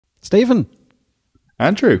Stephen.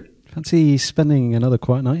 Andrew. Fancy spending another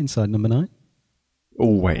quiet night inside number 9?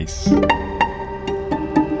 Always.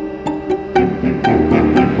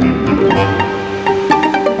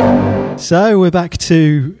 So we're back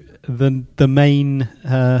to the main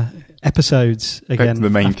episodes again. Back to the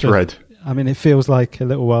main thread. I mean, it feels like a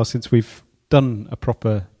little while since we've done a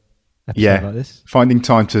proper episode like this. Finding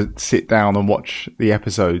time to sit down and watch the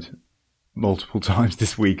episode multiple times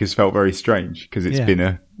this week has felt very strange because it's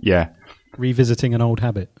been revisiting an old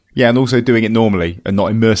habit. Yeah, and also doing it normally and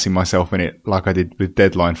not immersing myself in it like I did with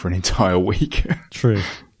Deadline for an entire week. True.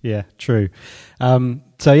 Yeah, true.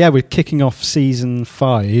 We're kicking off season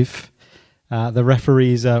 5. The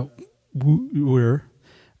referees were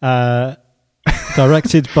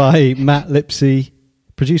directed by Matt Lipsey,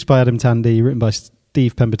 produced by Adam Tandy, written by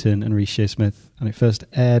Steve Pemberton and Reece Shearsmith, and it first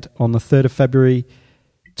aired on the 3rd of February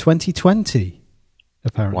 2020,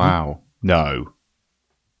 apparently. Wow. No.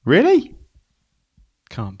 Really?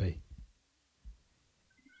 Can't be.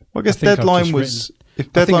 Well, I guess Deadline was... I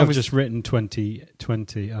think I've just written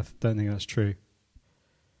 2020. I don't think that's true.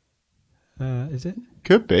 Is it?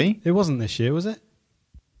 Could be. It wasn't this year, was it?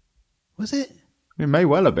 Was it? It may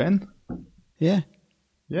well have been. Yeah.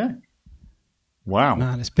 Yeah. Wow.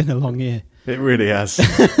 Man, it's been a long year. It really has.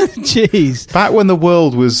 Jeez. Back when the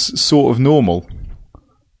world was sort of normal.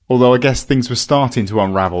 Although I guess things were starting to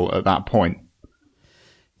unravel at that point.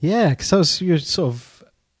 Yeah, because you're sort of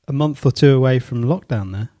a month or two away from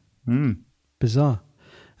lockdown there. Bizarre.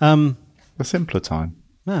 A simpler time.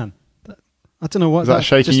 Man, I don't know what... Is that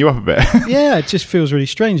shaking you up a bit? Yeah, it just feels really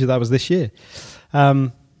strange that was this year.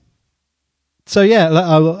 I'll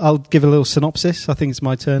give a little synopsis. I think it's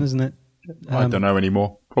my turn, isn't it? I don't know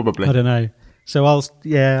anymore. Probably. I don't know. So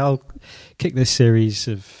I'll kick this series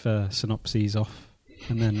of synopses off,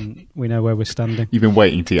 and then we know where we're standing. You've been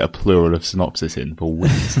waiting to get a plural of synopsis in for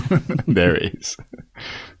weeks. There it is.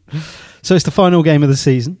 So it's the final game of the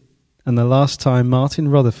season, and the last time Martin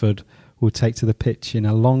Rutherford will take to the pitch in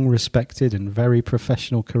a long-respected and very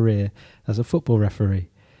professional career as a football referee.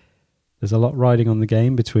 There's a lot riding on the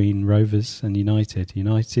game between Rovers and United.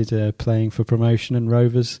 United are playing for promotion and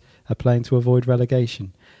Rovers are playing to avoid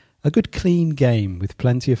relegation. A good clean game with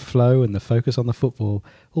plenty of flow and the focus on the football,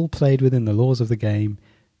 all played within the laws of the game.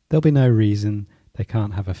 There'll be no reason they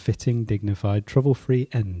can't have a fitting, dignified, trouble-free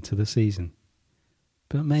end to the season.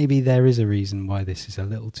 But maybe there is a reason why this is a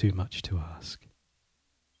little too much to ask.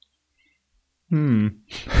 What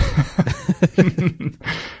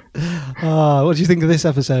do you think of this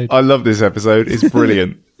episode? I love this episode. It's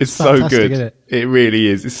brilliant. It's so good. Isn't it? It really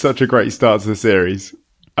is. It's such a great start to the series.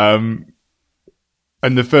 And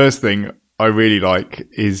the first thing I really like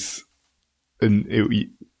is,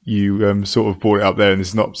 you sort of brought it up there in the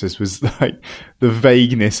synopsis, was like the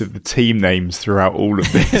vagueness of the team names throughout all of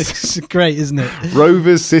this. It's great, isn't it?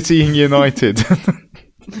 Rovers, City and United.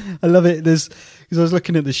 I love it. Because I was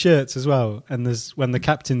looking at the shirts as well, and when the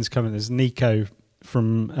captain's coming, there's Nico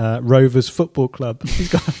from Rovers Football Club. He's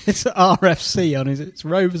got it's RFC on it's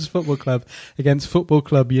Rovers Football Club against Football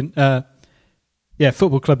Club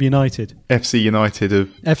Football Club United. FC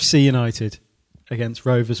United against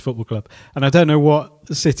Rovers Football Club. And I don't know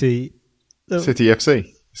what City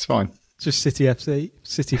FC. It's fine. Just City FC,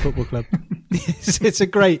 City Football Club. It's a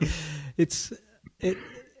great it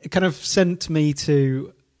kind of sent me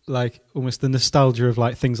to like almost the nostalgia of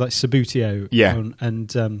like things like Sabutio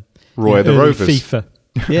and Roy the Rovers. FIFA.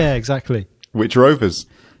 Yeah, exactly. Which Rovers?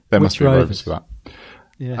 There must be Rovers for that.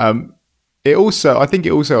 Yeah. I think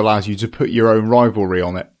it also allows you to put your own rivalry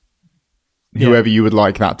on it. Whoever you would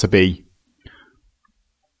like that to be.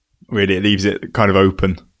 Really, it leaves it kind of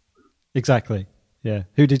open. Exactly. Yeah.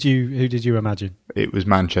 Who did you imagine? It was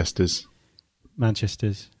Manchester's.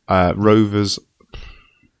 Rovers.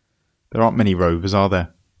 There aren't many Rovers, are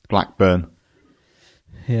there? Blackburn.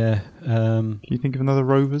 Yeah. Can you think of another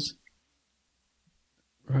Rovers?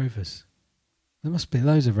 Rovers. There must be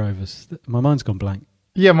loads of Rovers. My mind's gone blank.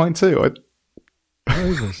 Yeah, mine too.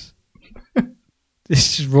 Rovers.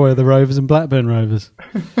 It's just Roy of the Rovers and Blackburn Rovers.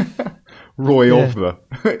 Roy of the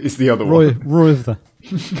is the other one. Roy of the.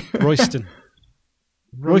 Royston.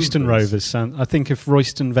 Royston Rovers. I think if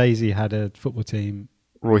Royston Vasey had a football team.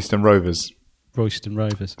 Royston Rovers.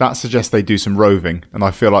 That suggests they do some roving, and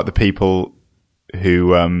I feel like the people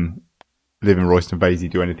who live in Royston Vasey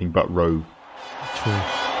do anything but rove. True.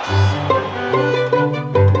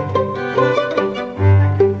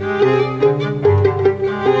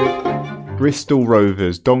 Bristol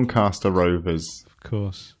Rovers, Doncaster Rovers. Of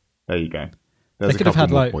course. There you go. They could have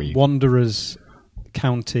had like Wanderers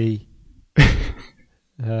County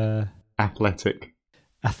Athletic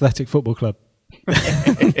Football Club.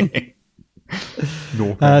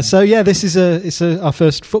 This is our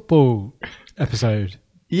first football episode.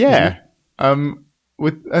 Yeah, and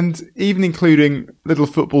even including little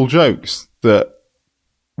football jokes that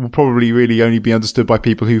will probably really only be understood by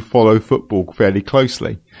people who follow football fairly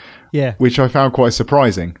closely. Yeah, which I found quite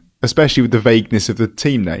surprising, especially with the vagueness of the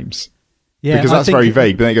team names. Yeah, because that's very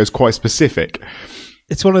vague, but then it goes quite specific.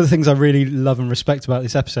 It's one of the things I really love and respect about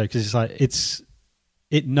this episode, because it's like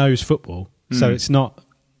it knows football, so it's not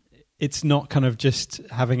kind of just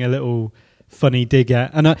having a little funny dig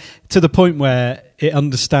at, and to the point where it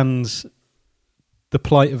understands the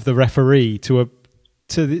plight of the referee to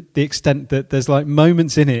the extent that there's like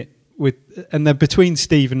moments in it and they're between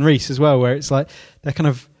Steve and Reese as well, where it's like they're kind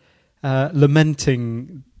of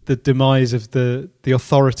lamenting the demise of the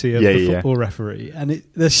authority of the football referee, and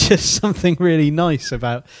there's just something really nice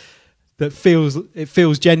about that.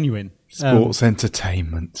 Feels genuine. Sports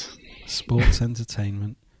entertainment.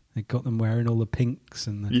 They got them wearing all the pinks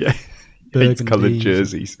and the coloured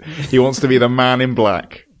jerseys. He wants to be the man in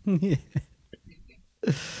black.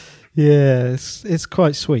 Yeah, it's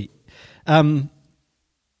quite sweet. So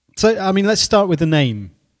I mean, let's start with the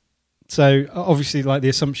name. So obviously, like, the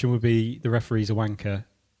assumption would be the referee's a wanker,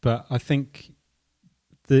 but I think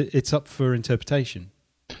it's up for interpretation.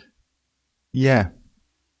 Yeah.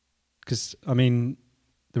 Because, I mean,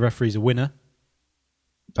 the referee's a winner.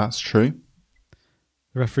 That's true.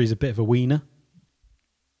 The referee's a bit of a wiener.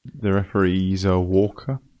 The referee's a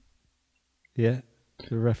walker. Yeah.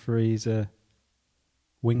 The referee's a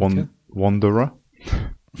winker. Wanderer.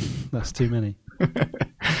 That's too many.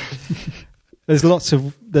 There's lots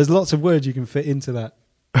of words you can fit into that.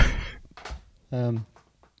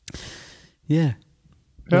 Yeah.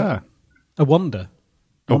 A wonder.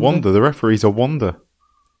 A wonder. The referee's a wonder.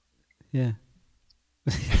 Yeah.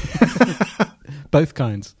 Both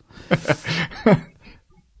kinds.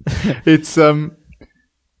 It's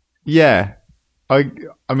yeah. I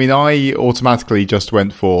mean, I automatically just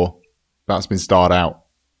went for that's been starred out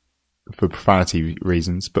for profanity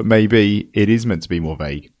reasons, but maybe it is meant to be more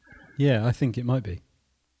vague. Yeah, I think it might be.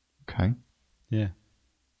 Okay. Yeah.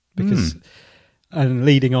 Because and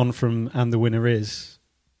leading on from and the winner is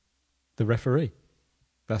the referee.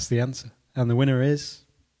 That's the answer. And the winner is,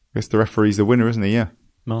 I guess the referee's the winner, isn't he? Yeah.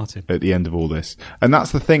 Martin. At the end of all this. And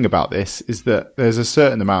that's the thing about this, is that there's a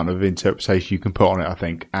certain amount of interpretation you can put on it, I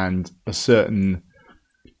think, and a certain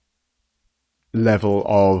level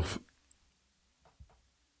of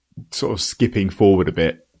sort of skipping forward a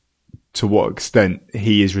bit to what extent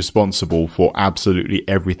he is responsible for absolutely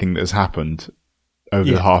everything that has happened over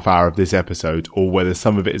the half hour of this episode, or whether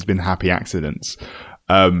some of it has been happy accidents.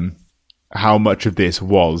 How much of this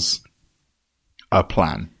was a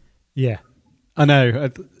plan? Yeah. I know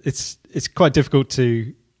it's quite difficult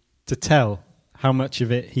to tell how much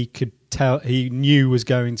of it he knew was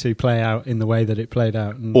going to play out in the way that it played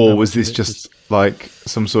out, or was this just like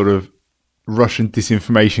some sort of Russian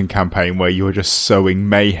disinformation campaign where you were just sowing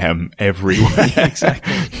mayhem everywhere?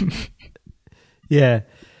 Exactly. Yeah,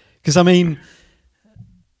 because I mean,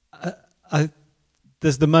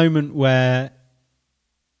 there's the moment where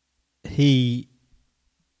he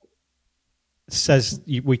says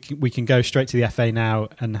we can go straight to the FA now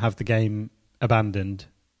and have the game abandoned,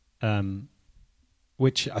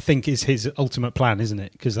 which I think is his ultimate plan, isn't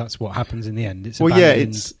it? Because that's what happens in the end. It's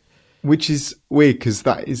abandoned. Which is weird, because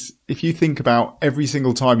that is, if you think about every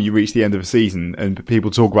single time you reach the end of a season and people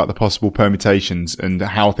talk about the possible permutations and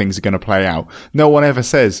how things are going to play out, no one ever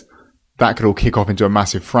says that could all kick off into a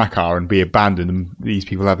massive fracas and be abandoned and these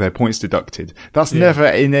people have their points deducted. That's never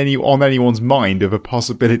on anyone's mind of a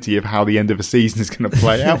possibility of how the end of a season is going to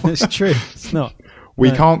play out. It's true. It's not.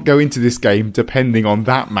 We can't go into this game depending on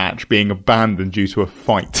that match being abandoned due to a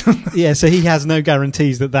fight. Yeah, so he has no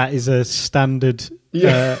guarantees that is a standard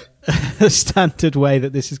a standard way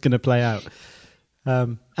that this is going to play out.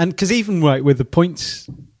 And because even with the points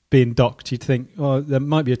being docked, you'd think, there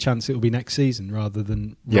might be a chance it will be next season rather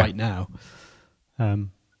than right now.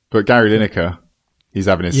 But Gary Lineker, he's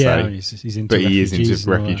having his say. He's into but he is into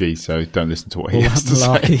refugees, so don't listen to what he has to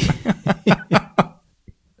say.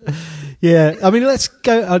 Yeah, I mean, let's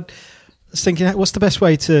go. I was thinking, what's the best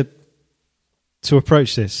way to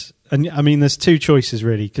approach this? And I mean, there's two choices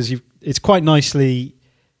really, because it's quite nicely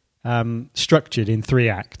structured in 3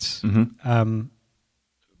 acts. Mm-hmm.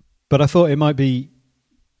 But I thought it might be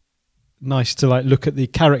nice to look at the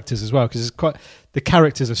characters as well, because the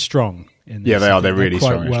characters are strong in this. Yeah, they are. They're really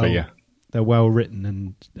strong, actually. Yeah, they're well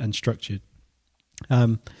written and structured.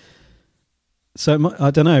 So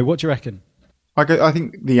I don't know. What do you reckon? I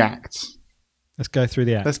think the acts. Let's go through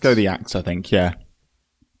the acts. Let's go the acts, I think, yeah.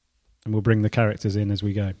 And we'll bring the characters in as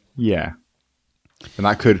we go. Yeah. And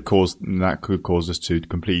that could cause us to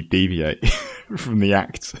completely deviate from the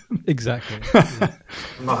act. Exactly.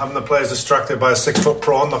 I'm not having the players distracted by a 6-foot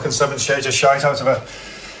prawn knocking 7 shades of shite out of a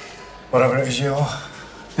whatever it is you're.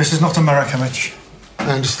 This is not America, Mitch.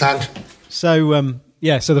 I understand. So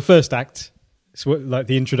so the first act is like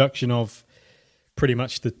the introduction of pretty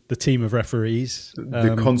much the team of referees,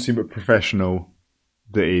 The consummate professional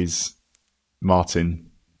that is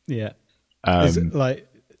Martin. Yeah, is like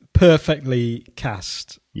perfectly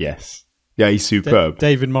cast. Yes. Yeah, he's superb.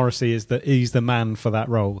 David Morrissey he's the man for that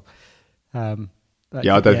role. I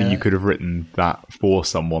don't think you could have written that for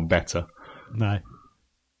someone better. No.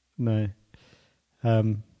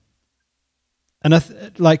 And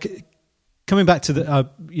coming back to the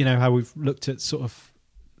how we've looked at sort of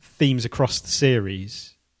themes across the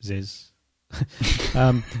series. It's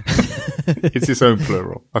its own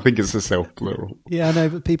plural. I think it's a self plural. Yeah, I know,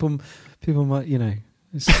 but people might,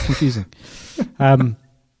 it's confusing.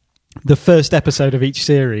 The first episode of each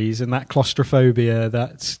series and that claustrophobia,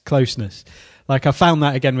 that closeness. Like I found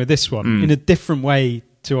that again with this one in a different way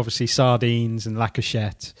to obviously Sardines and La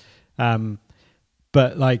Cachette.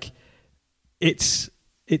 But like it's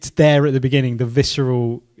there at the beginning, the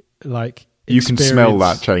visceral you can smell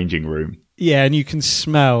that changing room. Yeah, and you can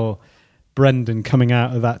smell Brendan coming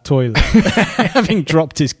out of that toilet having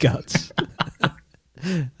dropped his guts.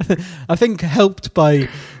 I think helped by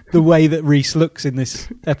the way that Reese looks in this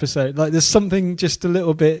episode. Like there's something just a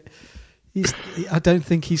little bit I don't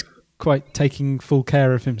think he's quite taking full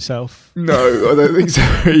care of himself. No, I don't think so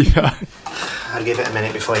either. I'd give it a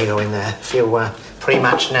minute before you go in there. A few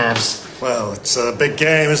pre-match nerves. Well, it's a big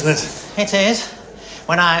game, isn't it? It is.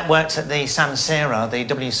 When I worked at the San Siro, the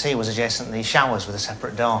WC was adjacent to the showers with a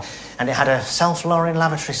separate door, and it had a self-lowering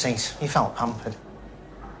lavatory seat. You felt pampered.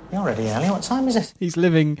 You're already early. What time is it? He's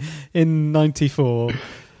living in 94 at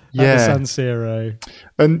the San Siro.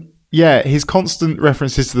 And yeah, his constant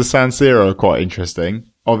references to the San Siro are quite interesting.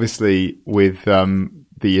 Obviously, with the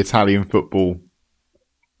Italian football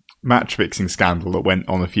match-fixing scandal that went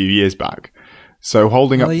on a few years back. So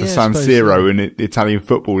holding up the San Siro in Italian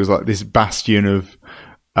football is like this bastion of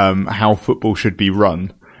how football should be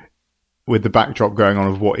run, with the backdrop going on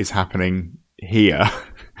of what is happening here.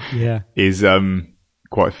 Yeah, is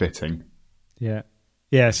quite fitting.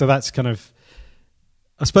 Yeah. So that's kind of,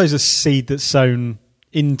 I suppose, a seed that's sown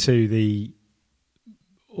into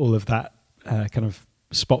all of that kind of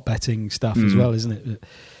spot betting stuff as well, isn't it?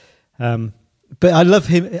 But I love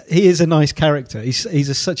him. He is a nice character.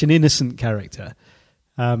 He's such an innocent character.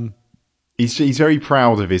 He's very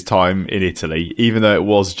proud of his time in Italy, even though it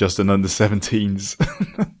was just an under-17s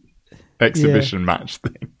exhibition match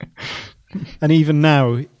thing. And even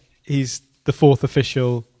now, he's the fourth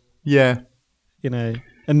official. Yeah.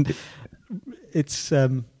 And it's, I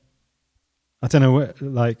don't know,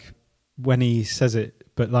 when he says it,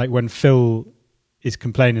 but when Phil is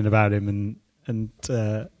complaining about him and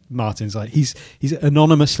Martin's like, he's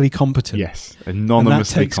anonymously competent. Yes,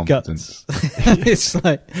 anonymously competent. Guts. It's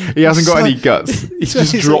like he hasn't got any guts. He's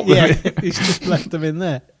just dropped them in. He's just left them in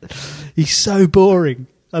there. He's so boring.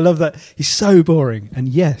 I love that. He's so boring. And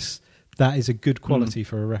yes, that is a good quality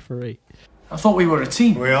for a referee. I thought we were a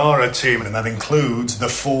team. We are a team, and that includes the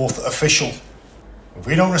fourth official. If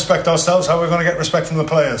we don't respect ourselves, how are we going to get respect from the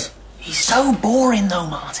players? He's so boring, though,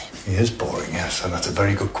 Martin. He is boring, yes, and that's a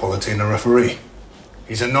very good quality in a referee.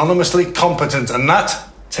 He's anonymously competent, and that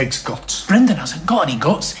takes guts. Brendan hasn't got any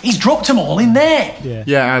guts. He's dropped them all in there.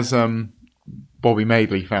 Yeah, as Bobby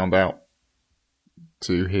Madeley found out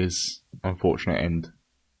to his unfortunate end.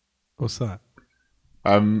 What's that?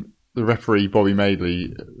 The referee, Bobby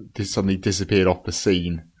Madeley, suddenly disappeared off the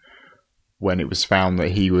scene when it was found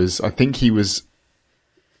that he was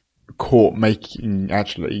caught making,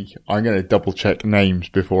 actually, I'm going to double check names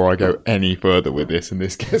before I go any further with this, and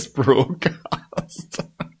this gets broadcast.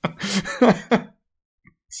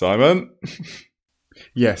 Simon?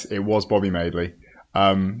 Yes, it was Bobby Madeley.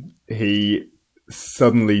 He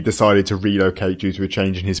suddenly decided to relocate due to a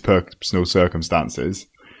change in his personal circumstances.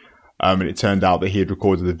 And it turned out that he had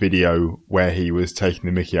recorded a video where he was taking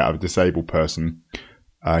the mickey out of a disabled person.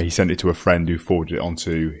 He sent it to a friend who forwarded it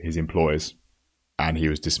onto his employers, and he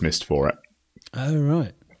was dismissed for it. Oh,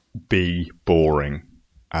 right. Be boring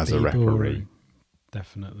as a referee. Boring.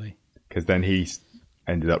 Definitely. Because then he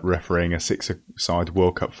ended up refereeing a six-a-side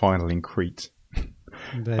World Cup final in Crete.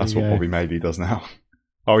 That's what Bobby Madeley does now.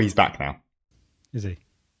 Oh, he's back now. Is he?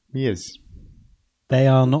 He is. They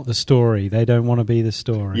are not the story. They don't want to be the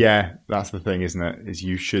story. Yeah, that's the thing, isn't it? Is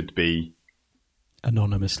you should be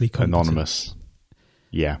anonymously competent. Anonymous.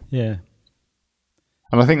 Yeah. Yeah.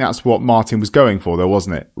 And I think that's what Martin was going for, though,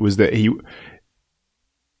 wasn't it? Was that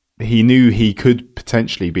he knew he could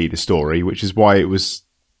potentially be the story, which is why it was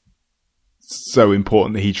so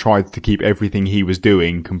important that he tried to keep everything he was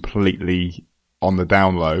doing completely on the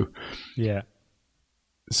down low. Yeah.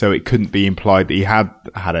 So it couldn't be implied that he had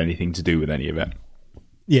anything to do with any of it.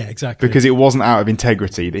 Yeah, exactly. Because it wasn't out of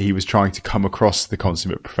integrity that he was trying to come across the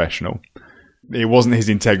consummate professional. It wasn't his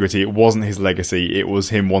integrity. It wasn't his legacy. It was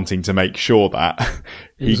him wanting to make sure that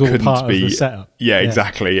he couldn't part be. Of the setup. Yeah,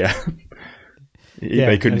 exactly. Yeah.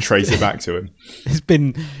 They couldn't trace it back to him.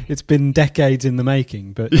 It's been decades in the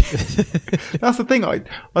making, but that's the thing.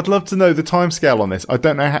 I'd love to know the timescale on this. I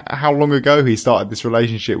don't know how long ago he started this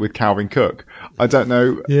relationship with Calvin Cook. I don't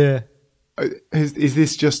know. Yeah. Is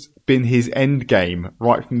this just been his end game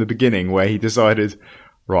right from the beginning, where he decided,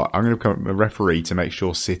 right, I'm going to become a referee to make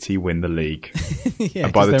sure City win the league,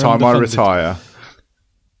 and by the time I retire,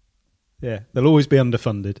 they'll always be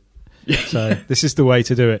underfunded. So this is the way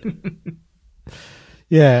to do it.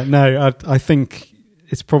 Yeah, no, I think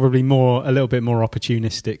it's probably a little bit more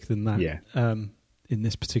opportunistic than that. Yeah. In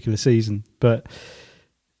this particular season, but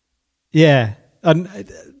yeah, and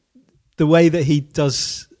the way that he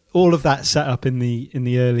does all of that setup in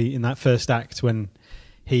that first act when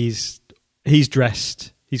he's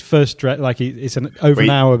dressed, he's first dressed like it's an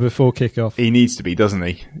hour before kickoff. He needs to be, doesn't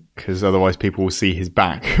he? Because otherwise people will see his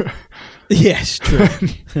back. Yes, true.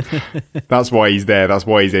 That's why he's there. That's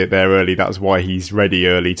why he's there early. That's why he's ready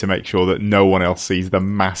early, to make sure that no one else sees the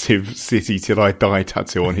massive City Till I Die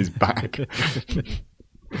tattoo on his back.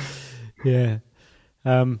 Yeah.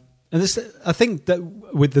 And I think that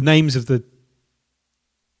with the names of the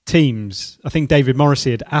teams, I think David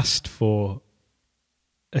Morrissey had asked for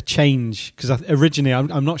a change, because originally,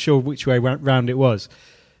 I'm not sure which way round it was,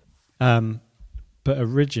 but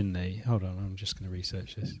originally, hold on, I'm just going to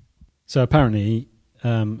research this. So apparently,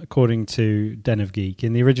 according to Den of Geek,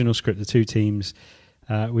 in the original script, the two teams,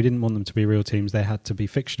 we didn't want them to be real teams. They had to be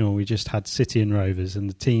fictional. We just had City and Rovers, and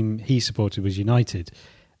the team he supported was United,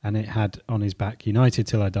 and it had on his back, United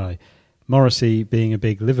Till I Die. Morrissey, being a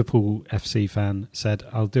big Liverpool FC fan, said,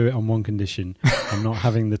 I'll do it on one condition. I'm not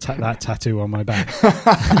having that tattoo on my back. So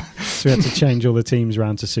we had to change all the teams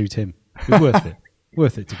around to suit him. It was worth it.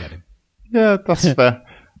 Worth it to get him. Yeah, that's fair.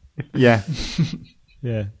 Yeah.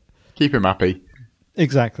 Yeah. Keep him happy.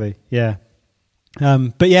 Exactly. Yeah.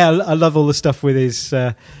 But yeah, I love all the stuff with his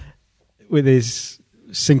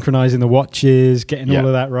synchronizing the watches, getting all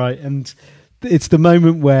of that right. And it's the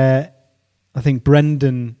moment where I think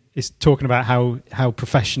Brendan is talking about how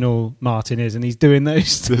professional Martin is, and he's doing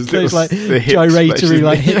those like gyratory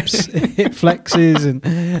like hip flexes, and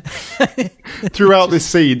throughout this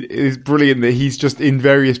scene is brilliant that he's just in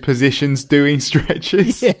various positions doing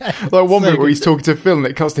stretches. Yeah, like one bit where he's talking to Phil and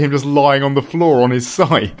it cuts to him just lying on the floor on his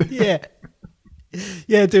side. Yeah,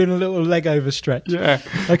 doing a little leg over stretch. Yeah,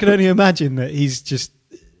 I can only imagine that he's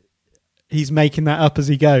making that up as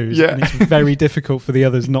he goes. Yeah, and it's very difficult for the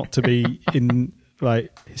others not to be in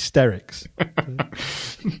like hysterics.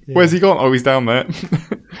 Where's he gone? Oh, he's down there.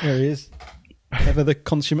 There he is. Ever the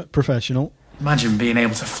consummate professional. Imagine being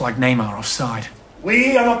able to flag Neymar offside.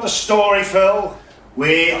 We are not the story, Phil.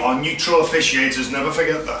 We are neutral officiators, never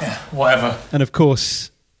forget that. Yeah, whatever. And of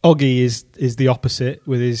course, Oggy is the opposite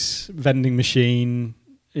with his vending machine.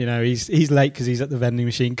 You know, he's late because he's at the vending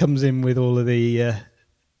machine, comes in with all of the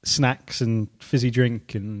snacks and fizzy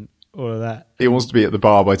drink and all of that. He wants to be at the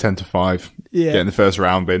bar by 10 to 5, getting the first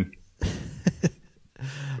round in.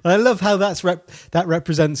 I love how that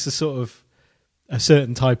represents a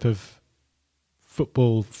certain type of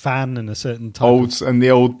football fan and a certain type I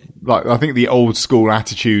think the old school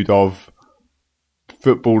attitude of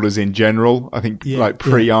footballers in general. I think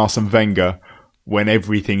pre-Arsene Wenger, when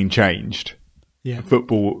everything changed. Yeah.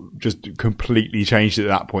 Football just completely changed at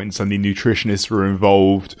that point. Suddenly nutritionists were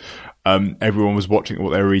involved. Everyone was watching what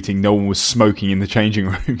they were eating. No one was smoking in the changing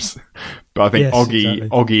rooms. But I think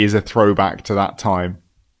Oggy is a throwback to that time.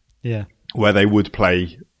 Yeah. Where they would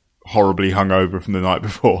play horribly hungover from the night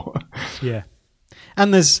before. Yeah.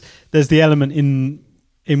 And there's the element in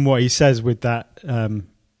what he says with that, going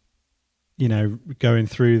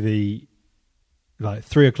through the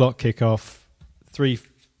 3:00 kickoff,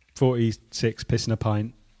 3:46 pissing a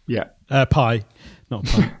pint. Yeah. Pie, not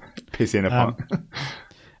a pint. Pissing a pint.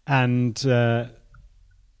 And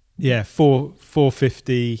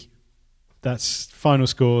 4:50. That's final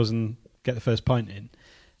scores and get the first pint in.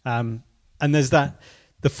 And there's the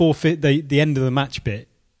end of the match bit,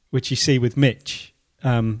 which you see with Mitch.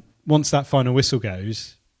 Once that final whistle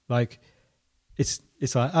goes, it's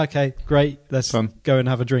like, okay, great, let's go and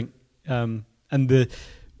have a drink. And the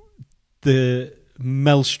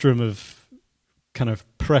maelstrom of kind of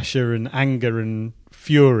pressure and anger and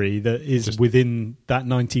fury that is within that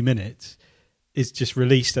 90 minutes is just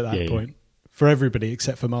released at that point for everybody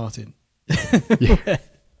except for Martin. Yeah.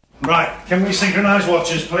 Right, can we synchronise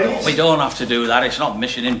watches, please? We don't have to do that. It's not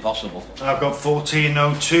mission impossible. I've got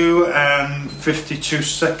 14:02 and 52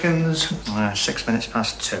 seconds. 6 minutes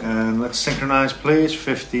past 2. And let's synchronise, please.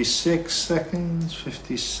 56 seconds,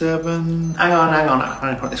 57. Hang on. I'm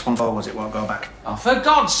going to put this one forwards, it won't go back. Oh, for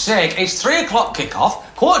God's sake, it's 3 o'clock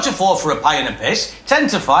kick-off, 4:45 for a pie and a piss,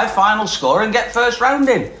 10-5 final score and get first round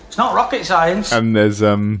in. It's not rocket science. And there's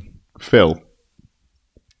Phil.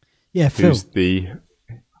 Yeah, Phil. Who's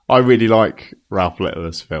I really like Ralph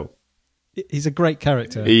Littler's Phil. He's a great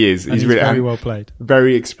character. He is. He's really very well played.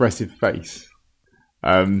 Very expressive face.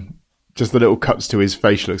 Just the little cuts to his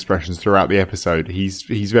facial expressions throughout the episode. He's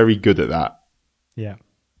very good at that. Yeah.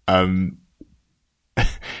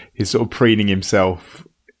 He's sort of preening himself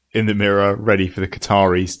in the mirror, ready for the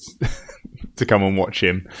Qataris to come and watch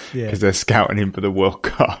him because they're scouting him for the World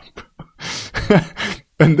Cup.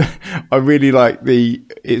 And I really like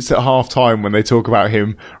it's at half time when they talk about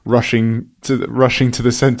him rushing to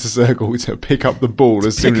the centre circle to pick up the ball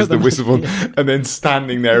as soon as the whistle, and then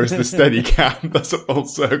standing there as the steady cam does a whole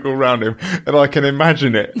circle around him. And I can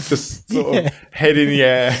imagine it just sort of head in the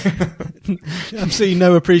air. Absolutely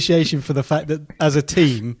no appreciation for the fact that as a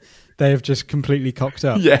team, they have just completely cocked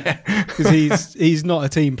up. Yeah. Because he's not a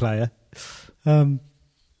team player.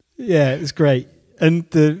 It's great. And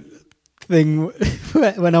the thing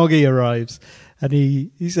when Oggy arrives and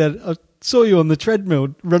he said, I saw you on the treadmill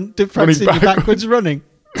practicing your backwards running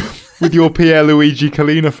with your Pierluigi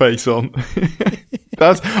Collina face on.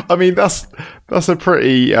 That's a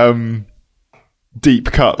pretty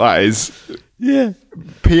deep cut, that is. Yeah.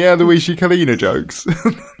 Pierluigi Collina jokes.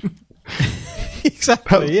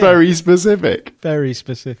 Exactly. That's very specific. Very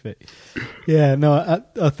specific. Yeah, no,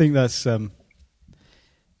 I think that's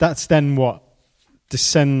then what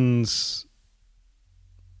descends.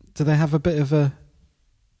 Do they have a bit of a?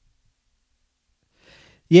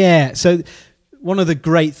 Yeah. So one of the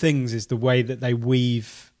great things is the way that they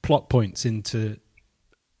weave plot points into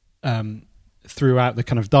throughout the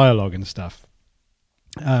kind of dialogue and stuff,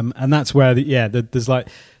 and that's where there's like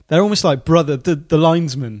they're almost like the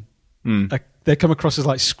linesmen. They come across as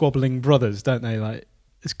like squabbling brothers, don't they? Like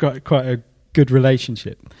it's quite a good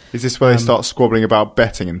relationship. Is this where they start squabbling about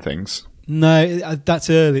betting and things? No,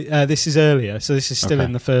 that's early. This is earlier, so this is still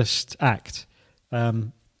in the first act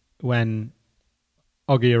when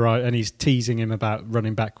Oggy arrives and he's teasing him about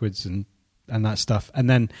running backwards and that stuff, and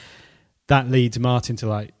then that leads Martin to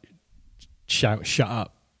like shout, "Shut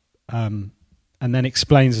up!" And then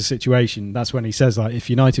explains the situation. That's when he says, like, if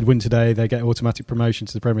United win today, they get automatic promotion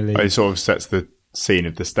to the Premier League. It sort of sets the scene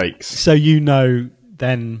of the stakes. So you know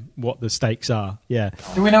then what the stakes are. Yeah.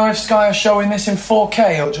 Do we know if Sky are showing this in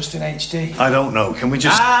 4K or just in HD? I don't know. Can we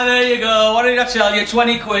just... there you go. What did I tell you?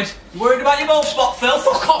 20 quid. You worried about your ball spot, Phil?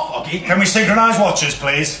 Fuck off, Oggy. Can we synchronise watches,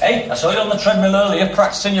 please? Hey, I saw you on the treadmill earlier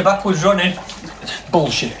practising your backwards running.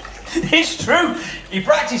 Bullshit. It's true. He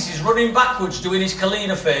practices running backwards, doing his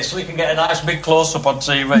Collina face so he can get a nice big close-up on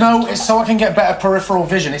TV. No, it's so I can get better peripheral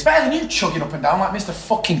vision. It's better than you chugging up and down like Mr.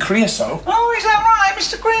 fucking Creosote. Oh, is that right,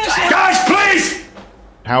 Mr. Creosote? Guys, please!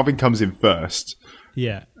 Halvin comes in first.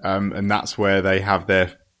 Yeah. And that's where they have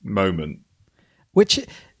their moment. Which,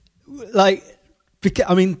 like,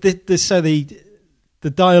 I mean, the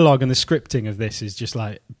dialogue and the scripting of this is just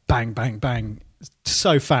like bang, bang, bang.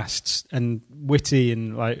 So fast and witty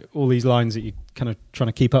and like all these lines that you're kind of trying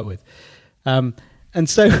to keep up with. And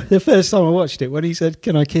so the first time I watched it, when he said,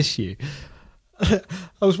 "Can I kiss you?" I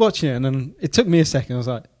was watching it and then it took me a second. I was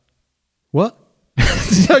like, what?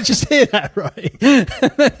 Did I just hear that right?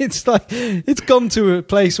 And then it's like, it's gone to a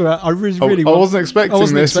place where I really I wasn't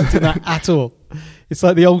expecting that at all. It's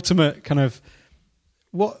like the ultimate kind of,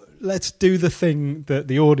 let's do the thing that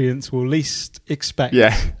the audience will least expect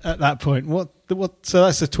at that point. So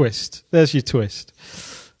that's a twist. There's your twist.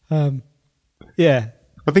 Yeah.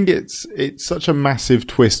 I think it's such a massive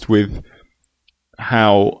twist with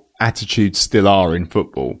how attitudes still are in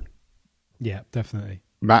football. Yeah, definitely.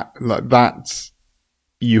 That's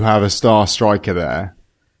you have a star striker there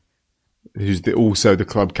who's also the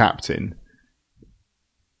club captain,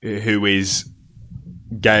 who is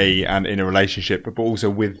gay and in a relationship, but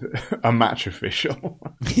also with a match official.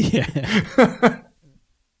 Yeah.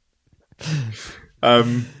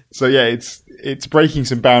 So yeah, it's breaking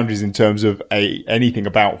some boundaries in terms of anything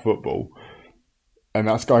about football, and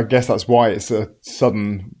I guess that's why it's a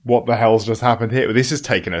sudden what the hell's just happened here. But this has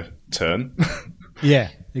taken a turn. Yeah,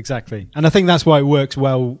 exactly, and I think that's why it works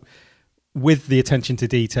well with the attention to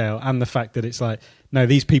detail and the fact that it's like, no,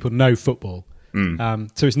 these people know football.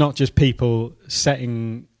 So it's not just people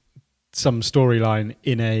setting some storyline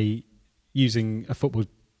using a football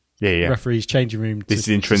referee's changing room. This is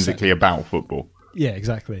intrinsically about football. Yeah,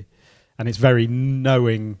 exactly. And it's very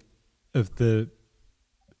knowing of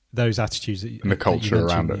those attitudes and the culture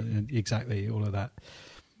around it. Exactly, all of that.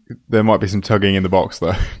 There might be some tugging in the box,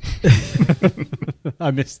 though.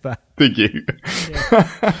 I missed that. Did you?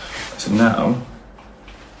 Yeah. So now,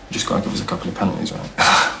 you just got to give us a couple of penalties, right?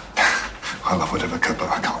 I love whatever cut, but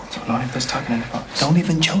I can't. Not if there's tugging in the box. Don't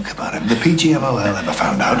even joke about it. The PGMOL ever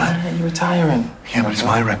found out. You're retiring. Yeah, but it's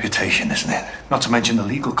my reputation, isn't it? Not to mention the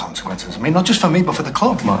legal consequences. I mean, not just for me, but for the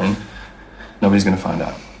club. Martin, nobody's going to find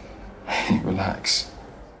out. Relax.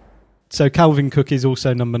 So Calvin Cook is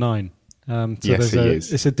also number 9. Yes, he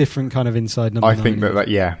is. It's a different kind of inside number 9. I think that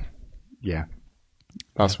yeah.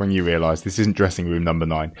 That's when you realise this isn't dressing room number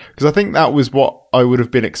 9. Because I think that was what I would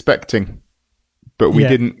have been expecting. But we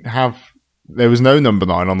didn't have... There was no number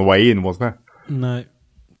 9 on the way in, was there? No.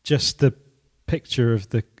 Just the picture of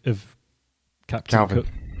Captain Calvin. Cook.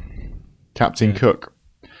 Captain Cook.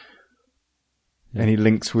 Yeah. Any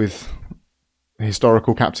links with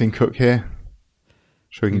historical Captain Cook here?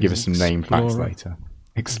 Sure, you can give us some name facts later.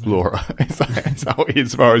 Explorer. Is that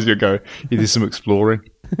as far as you go? You did some exploring.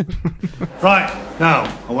 Right, now,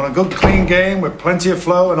 I want a good clean game with plenty of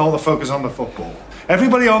flow and all the focus on the football.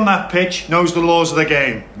 Everybody on that pitch knows the laws of the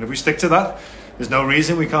game. And if we stick to that, there's no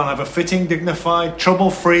reason we can't have a fitting, dignified,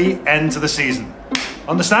 trouble-free end to the season.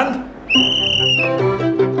 Understand?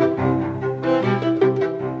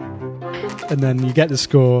 And then you get the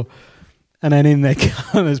score, and then in there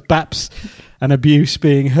there's baps and abuse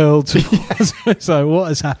being hurled towards. So what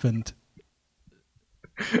has happened?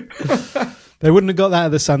 They wouldn't have got that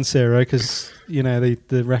at the San Siro because, you know,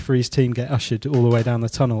 the referee's team get ushered all the way down the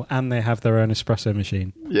tunnel and they have their own espresso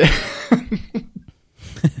machine. Yeah.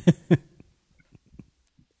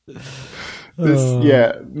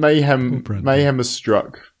 Mayhem has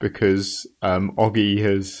struck because Oggy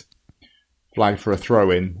has flagged for a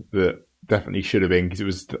throw-in that definitely should have been because it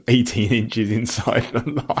was 18 inches inside the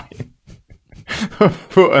line. A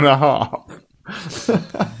foot and a half.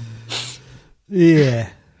 Yeah.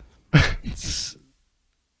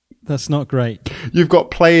 That's not great. You've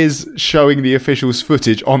got players showing the officials'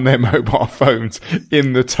 footage on their mobile phones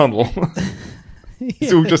in the tunnel.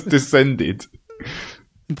 It's all just descended.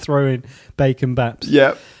 Throwing bacon baps.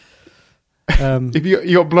 Yep. If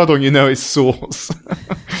you got blood on, you know it's sauce.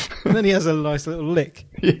 And then he has a nice little lick.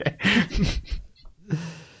 Yeah.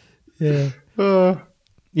 Yeah.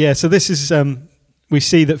 Yeah, so this is... we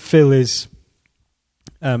see that Phil is,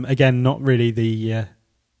 again, not really the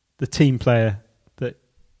team player that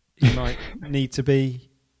he might need to be.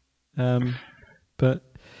 But,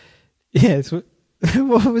 yeah,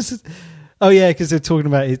 what was it? Oh, yeah, because they're talking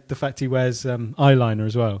about the fact he wears eyeliner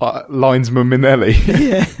as well. Linesman Minnelli.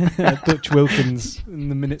 Yeah. Butch Wilkins, in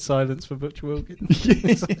the minute silence for Butch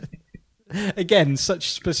Wilkins. Again,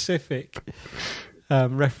 such specific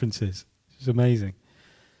references. It's amazing.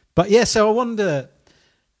 But, yeah, so I wonder...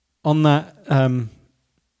 On that,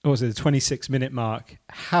 what was it, the 26-minute mark,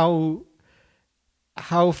 how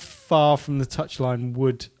far from the touchline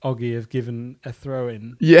would Oggy have given a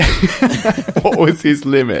throw-in? Yeah. What was his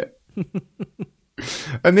limit?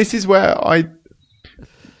 And this is where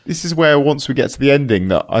once we get to the ending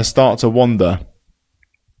that I start to wonder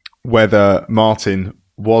whether Martin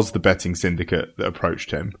was the betting syndicate that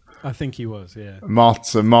approached him. I think he was, yeah.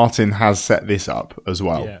 Martin has set this up as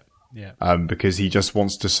well. Yeah. Yeah, because he just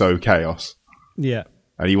wants to sow chaos. Yeah,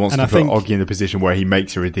 and he wants to put Oggy in a position where he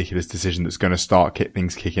makes a ridiculous decision that's going to start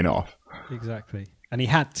things kicking off. Exactly, and he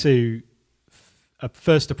had to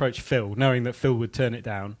first approach Phil, knowing that Phil would turn it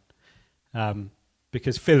down,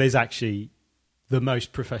 because Phil is actually the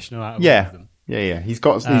most professional out of all of them. Yeah. He's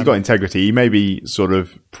got integrity. He may be sort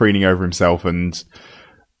of preening over himself and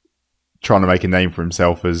trying to make a name for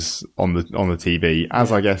himself as on the TV,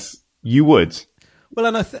 as I guess you would. Well,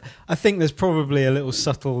 and I think there's probably a little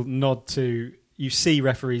subtle nod to, you see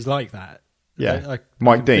referees like that. Yeah,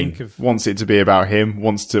 Mike Dean wants it to be about him,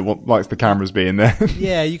 likes the cameras being there.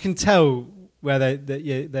 Yeah, you can tell where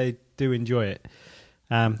they do enjoy it.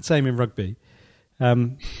 Same in rugby.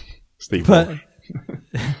 Steve. But,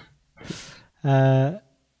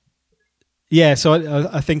 yeah, so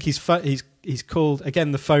I think he's called,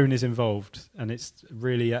 again, the phone is involved, and it's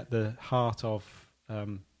really at the heart of...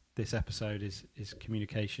 this episode is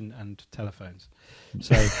communication and telephones.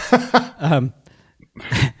 So,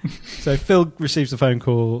 so Phil receives the phone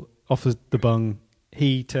call, offers the bung.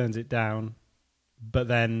 He turns it down, but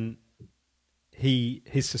then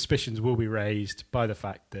his suspicions will be raised by the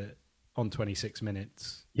fact that on 26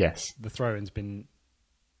 minutes, yes, the throw-in's been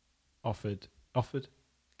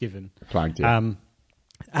given, flagged. Yeah.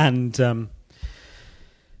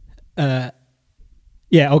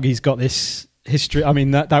 Oggy's got this history. I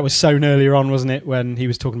mean, that was sown earlier on, wasn't it, when he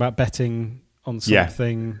was talking about betting on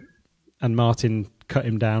something, and Martin cut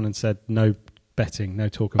him down and said, "No betting, no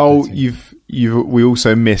talk of betting." We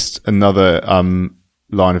also missed another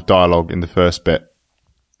line of dialogue in the first bit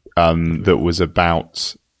that was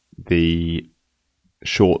about the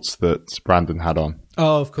shorts that Brandon had on.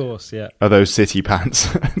 Oh, of course, yeah. Are those city pants?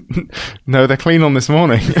 No, they're clean on this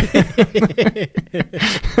morning.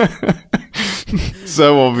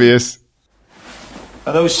 So obvious.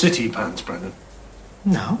 Are those city pants, Brendan?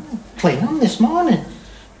 No, clean on this morning.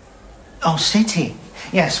 Oh, City.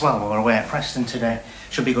 Yes, well, we're away at Preston today.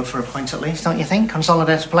 Should be good for a point at least, don't you think?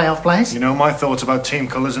 Consolidates playoff place. You know my thoughts about team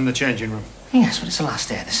colours in the changing room. Yes, but it's the last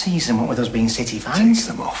day of the season, what with us being City fans.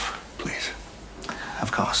 Take them off, please.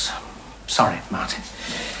 Of course. Sorry, Martin.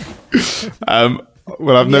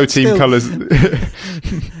 Well, I've no team colours.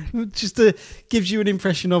 Just gives you an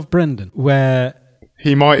impression of Brendan, where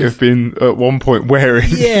he might have been at one point wearing.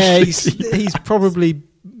 Yeah, he's probably,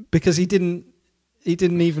 because he didn't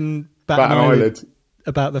even bat an eyelid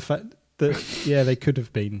about the fact that they could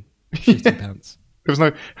have been shitty pants. There was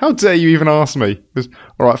no. How dare you even ask me? It was,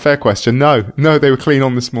 all right, fair question. No, they were clean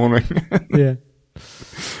on this morning. Yeah.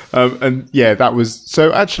 And yeah, that was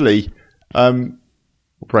so. Actually,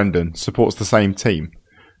 Brendan supports the same team.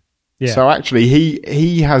 Yeah. So actually,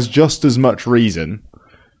 he has just as much reason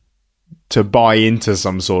to buy into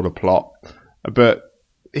some sort of plot, but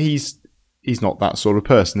he's not that sort of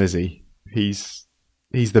person, is he? He's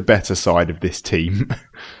the better side of this team.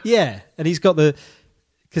 Yeah, and he's got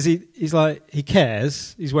because he's like, he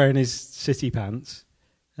cares. He's wearing his city pants,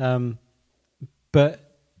 but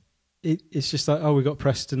it's just like, oh, we got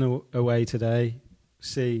Preston away today.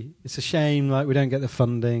 See, it's a shame, like, we don't get the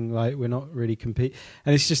funding, like, we're not really compete,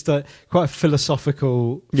 and it's just quite a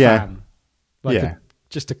philosophical fan, like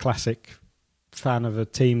just a classic fan of a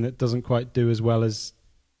team that doesn't quite do as well as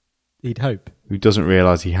he'd hope. Who doesn't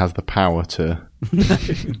realise he has the power to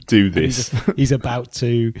do this. He's about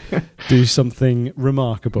to do something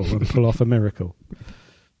remarkable and pull off a miracle.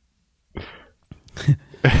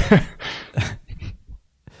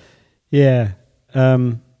 Yeah.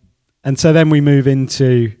 And so then we move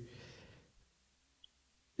into...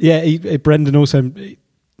 Yeah, Brendan also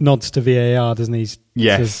nods to VAR, doesn't he?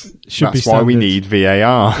 Yes, that's why we need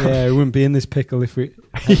VAR. Yeah, we wouldn't be in this pickle if we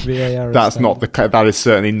had VAR. That is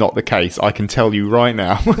certainly not the case. I can tell you right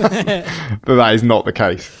now that that is not the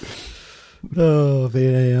case. Oh,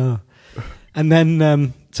 VAR. And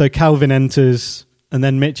then, so Calvin enters, and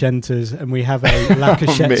then Mitch enters, and we have a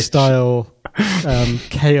Lacazette-style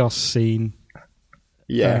chaos scene.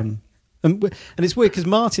 Yeah. And it's weird because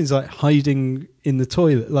Martin's like hiding in the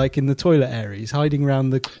toilet, like in the toilet area. He's hiding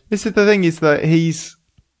around the... This is the thing, is that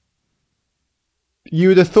you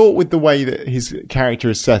would have thought with the way that his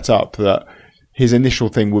character is set up that his initial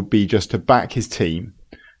thing would be just to back his team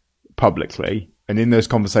publicly. And in those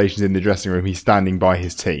conversations in the dressing room, he's standing by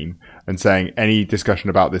his team and saying any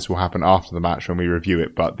discussion about this will happen after the match when we review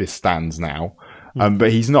it, but this stands now.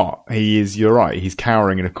 But he's not. You're right, he's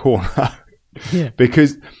cowering in a corner. Yeah.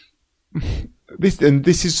 Because...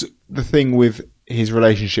 This is the thing with his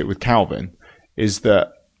relationship with Calvin, is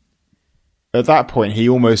that at that point it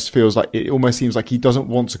almost seems like he doesn't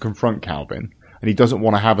want to confront Calvin and he doesn't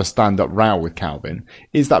want to have a stand-up row with Calvin.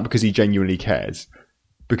 Is that because he genuinely cares?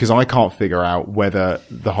 Because I can't figure out whether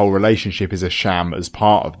the whole relationship is a sham as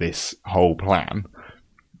part of this whole plan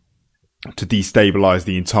to destabilize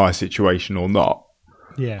the entire situation or not.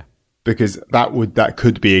 Yeah. Because that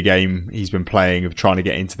could be a game he's been playing of trying to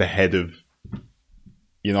get into the head of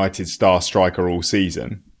United's star striker all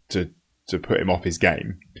season to put him off his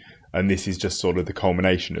game. And this is just sort of the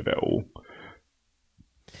culmination of it all.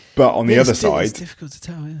 But on the other side... It's difficult to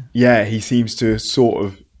tell, yeah. Yeah, he seems to sort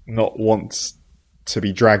of not want to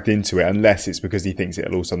be dragged into it unless it's because he thinks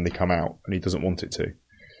it'll all suddenly come out and he doesn't want it to.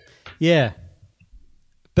 Yeah.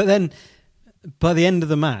 But then, by the end of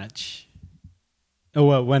the match... Oh,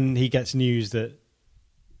 well, when he gets news that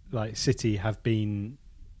like City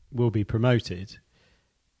will be promoted,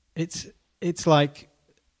 it's like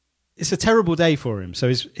it's a terrible day for him. So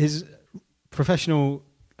his professional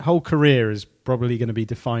whole career is probably going to be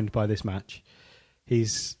defined by this match.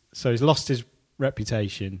 He's lost his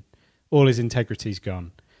reputation, all his integrity's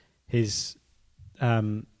gone. His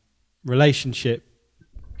relationship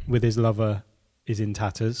with his lover is in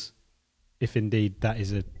tatters, if indeed that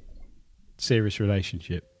is a serious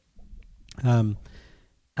relationship.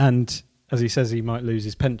 And as he says, he might lose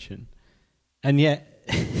his pension, and yet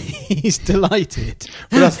he's delighted.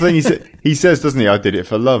 But that's the thing he says, doesn't he? I did it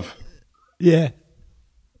for love. Yeah.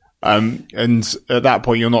 And at that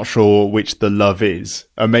point, you're not sure which the love is.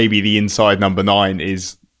 And maybe the inside number 9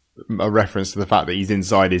 is a reference to the fact that he's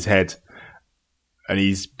inside his head and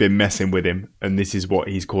he's been messing with him. And this is what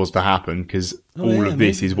he's caused to happen, because all of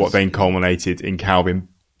this is what then culminated in Calvin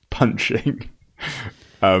punching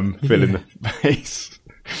Phil in the face.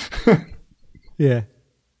 Yeah.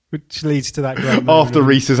 Which leads to that great moment. After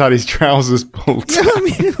Reese has had his trousers pulled down.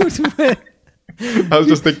 That was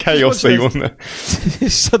just the chaos scene, wasn't it?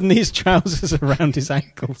 Suddenly his trousers are around his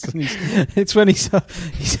ankles, and it's when he's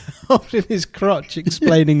holding his crotch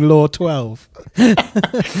explaining Law 12.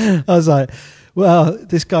 I was like, well,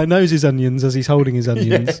 this guy knows his onions as he's holding his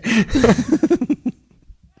onions. Go on!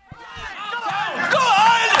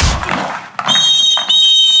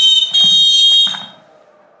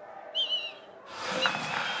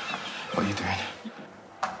 What are you doing?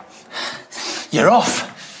 You're off.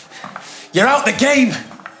 You're out the game.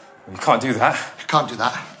 You can't do that. You can't do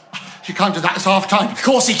that. You can't do that. It's half time. Of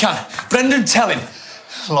course he can. Brendan, tell him.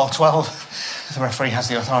 Law 12. The referee has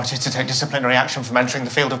the authority to take disciplinary action from entering the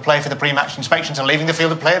field of play for the pre-match inspections and leaving the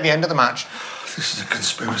field of play at the end of the match. This is a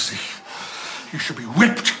conspiracy. You should be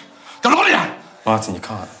whipped. Get on here! Martin, you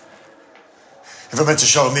can't. If I'm meant to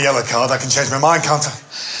show him the yellow card, I can change my mind, can't I?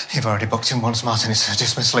 You've already booked him once, Martin. It's a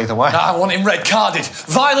dismissal either way. I want him red-carded.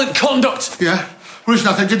 Violent conduct. Yeah? Well, it's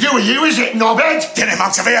nothing to do with you, is it, knobhead? Get him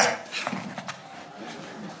out of here!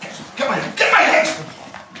 Get my head!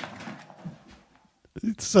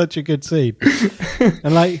 It's such a good scene.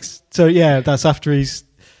 And that's after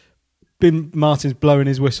Martin's blowing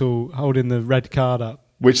his whistle, holding the red card up.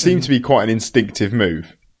 Which seemed to be quite an instinctive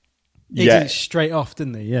move. He did it straight off,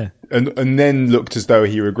 didn't he? Yeah. And then looked as though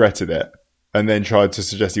he regretted it, and then tried to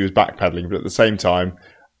suggest he was backpedaling. But at the same time,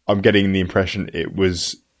 I'm getting the impression it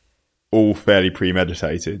was all fairly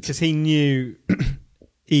premeditated. Because he knew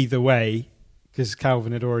either way, because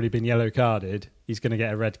Calvin had already been yellow carded, he's going to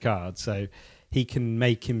get a red card. So he can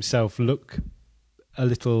make himself look a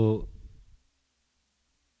little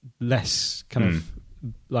less kind of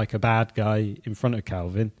like a bad guy in front of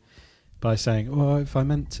Calvin by saying, "Oh, if I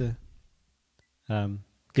meant to."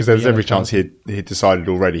 Because there's every chance he'd decided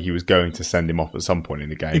already he was going to send him off at some point in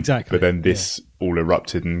the game. Exactly. But then this all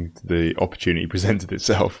erupted and the opportunity presented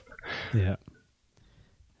itself. Yeah.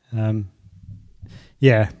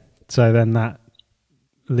 So then that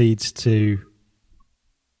leads to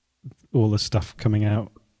all the stuff coming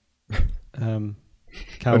out.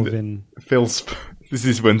 Calvin. This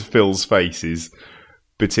is when Phil's face is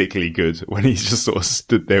particularly good, when he's just sort of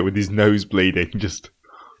stood there with his nose bleeding, just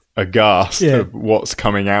aghast of what's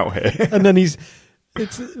coming out here. And then it's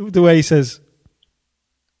the way he says,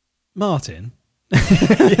 Martin.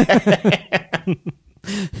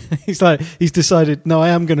 He's decided, no,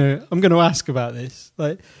 I'm gonna ask about this.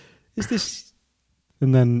 Like, is this?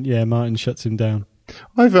 And then Martin shuts him down.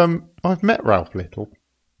 I've met Ralph Little.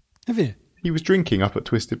 Have you? He was drinking up at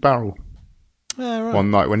Twisted Barrel right.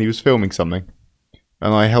 one night when he was filming something,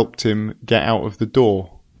 and I helped him get out of the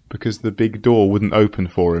door because the big door wouldn't open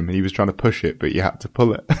for him, and he was trying to push it, but you had to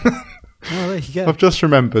pull it. Oh, there you go. I've just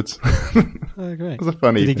remembered. Oh, great. It was a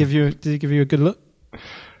funny. Did he give you a good look?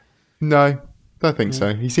 No, don't think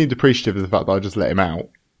so. He seemed appreciative of the fact that I just let him out.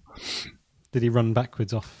 Did he run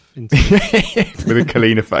backwards off into with a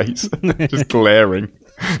Kalina face, just glaring?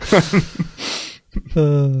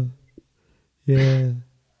 Yeah.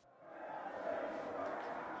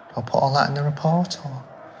 I'll put all that in the report, or?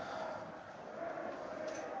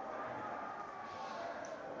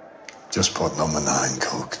 Just put number 9,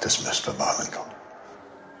 Coke, dismissed for violent conduct.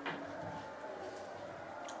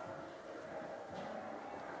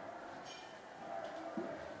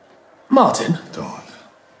 Martin? Don't.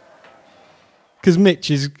 Because Mitch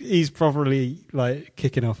he's probably like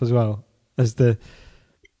kicking off as well as the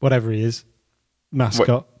whatever he is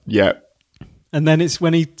mascot. Yeah. And then it's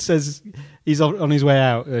when he says he's on his way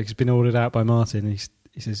out. He's been ordered out by Martin. And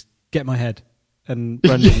he says, "Get my head," and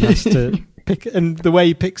Brendan has to pick. And the way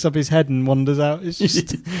he picks up his head and wanders out, it's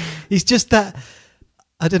just he's just that.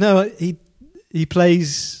 I don't know. He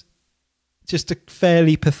plays just a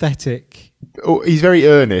fairly pathetic. Oh, he's very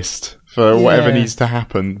earnest for whatever needs to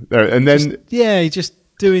happen, and then he's just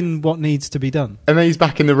doing what needs to be done. And then he's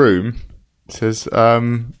back in the room. Says,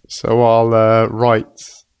 "So I'll write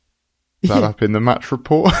that up in the match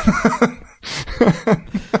report."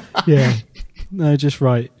 No, just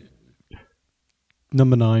right.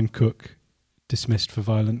 Number 9, Cook, dismissed for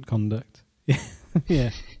violent conduct.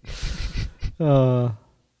 Yeah.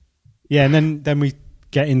 Yeah, and then we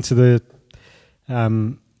get into the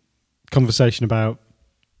conversation about...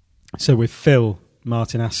 So with Phil,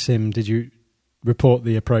 Martin asks him, did you report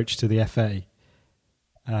the approach to the FA?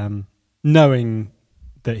 Knowing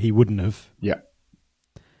that he wouldn't have. Yeah.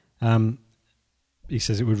 He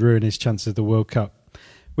says it would ruin his chances of the World Cup,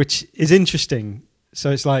 which is interesting.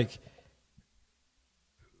 So it's like,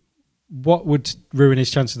 what would ruin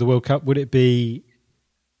his chance of the World Cup? Would it be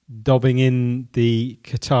dobbing in the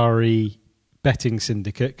Qatari betting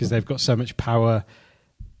syndicate because they've got so much power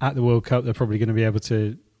at the World Cup? They're probably going to be able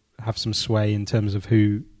to have some sway in terms of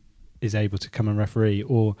who is able to come and referee,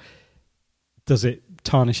 or does it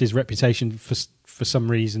tarnish his reputation for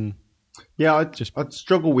some reason? Yeah, I'd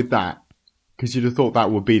struggle with that, because you'd have thought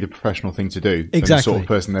that would be the professional thing to do. Exactly. And the sort of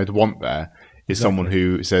person they'd want there is someone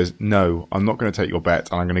who says, no, I'm not going to take your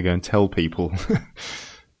bet, and I'm going to go and tell people.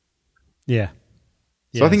 Yeah.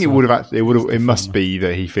 So I think it must be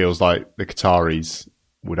that he feels like the Qataris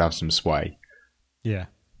would have some sway. Yeah.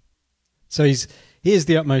 So he is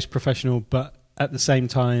the utmost professional, but at the same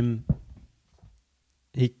time,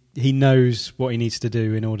 he knows what he needs to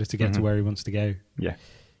do in order to get to where he wants to go. Yeah.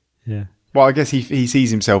 Yeah. Well, I guess he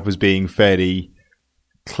sees himself as being fairly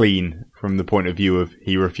clean from the point of view of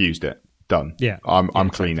he refused it. Done. Yeah. I'm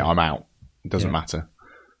clean. I'm out. It doesn't matter.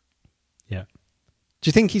 Yeah. Do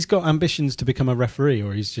you think he's got ambitions to become a referee,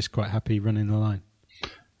 or he's just quite happy running the line?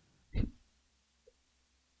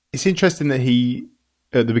 It's interesting that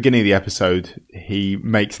at the beginning of the episode, he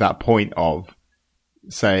makes that point of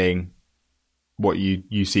saying what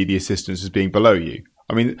you see the assistants as being below you.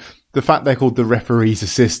 I mean, the fact they're called the referee's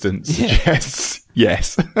assistants suggests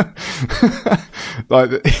yes. Like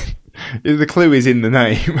the clue is in the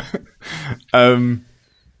name.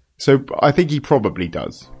 So I think he probably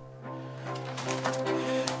does.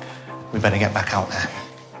 We better get back out there.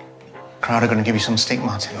 Crowd are going to give you some stick,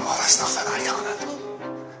 Martin. Oh, that's nothing I can't handle.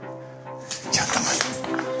 Gentlemen,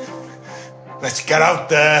 let's get out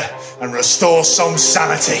there and restore some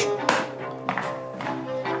sanity.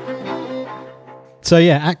 So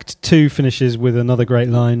yeah, Act 2 finishes with another great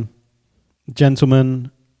line.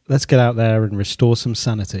 Gentlemen, let's get out there and restore some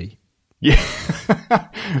sanity. Yeah.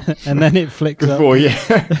 And then it flicks Before, up.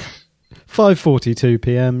 yeah. 5:42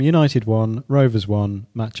 p.m, United 1, Rovers 1,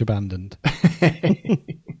 match abandoned.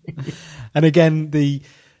 And again, the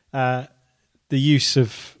use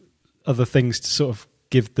of other things to sort of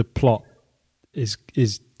give the plot is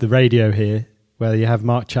the radio here, where you have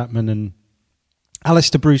Mark Chapman and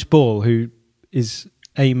Alistair Bruce Ball, who is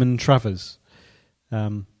Eamon Travers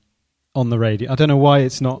on the radio. I don't know why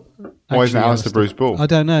it's not. Why isn't it Alistair Bruce Ball? I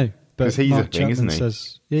don't know. Because he's Mark a thing, Chapman isn't he?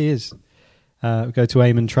 Says, yeah, he is. We go to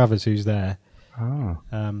Eamon Travers, who's there. Oh.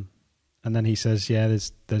 And then he says, yeah,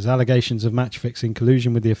 there's allegations of match fixing,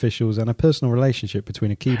 collusion with the officials, and a personal relationship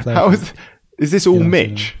between a key player. Is this all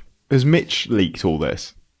Mitch? Has Mitch leaked all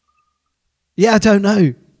this? Yeah, I don't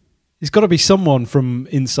know. It's got to be someone from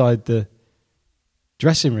inside the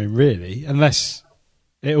dressing room, really, unless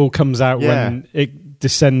it all comes out when it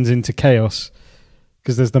descends into chaos,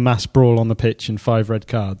 because there's the mass brawl on the pitch and 5 red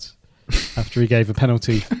cards after he gave a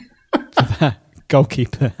penalty for that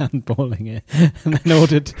goalkeeper handballing it, and then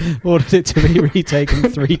ordered it to be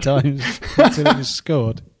retaken 3 times until it was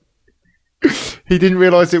scored. He didn't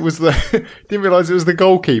realise it was the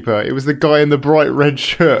goalkeeper. It was the guy in the bright red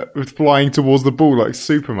shirt with flying towards the ball like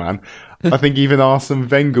Superman. I think even Arsene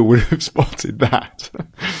Wenger would have spotted that.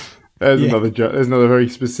 There's another joke. There's another very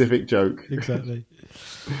specific joke. Exactly.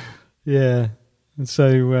 Yeah. And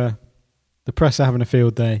so the press are having a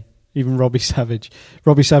field day. Even Robbie Savage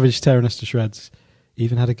tearing us to shreds.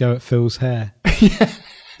 Even had a go at Phil's hair.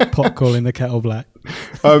 Pot calling the kettle black.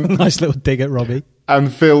 Nice little dig at Robbie.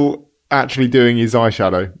 And Phil actually doing his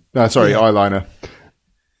eyeshadow. Eyeliner.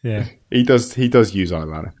 Yeah. He does use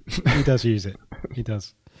eyeliner. He does use it. He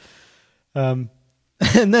does. And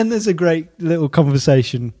then there's a great little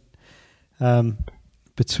conversation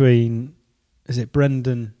between, is it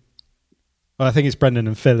Brendan? Well, I think it's Brendan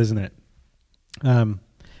and Phil, isn't it? When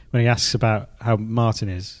he asks about how Martin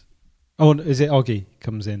is. Oh, is it Oggy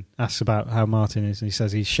comes in, asks about how Martin is, and he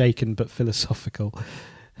says he's shaken but philosophical.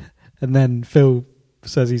 And then Phil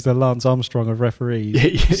says he's the Lance Armstrong of referees. Yeah,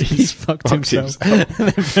 he's fucked himself. And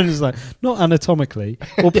then Brendan's like, not anatomically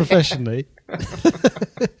or professionally.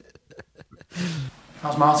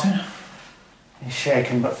 How's Martin? He's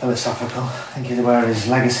shaken but philosophical. I think he's aware his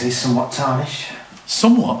legacy is somewhat tarnished.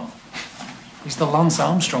 Somewhat? He's the Lance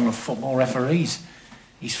Armstrong of football referees.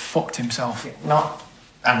 He's fucked himself. Not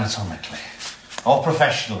anatomically. Or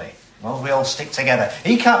professionally. Well, we all stick together.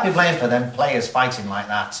 He can't be blamed for them players fighting like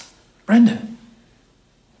that. Brendan,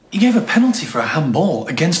 He gave a penalty for a handball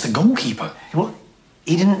against the goalkeeper. Well,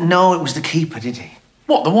 he didn't know it was the keeper, did he?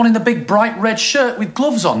 What, the one in the big bright red shirt with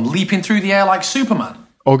gloves on, leaping through the air like Superman?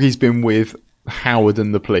 Oggie's been with Howard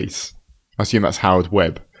and the police. I assume that's Howard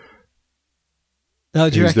Webb. Oh,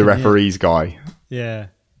 do you who's the reckon? referee's guy. Yeah.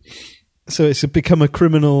 So it's become a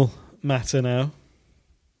criminal matter now,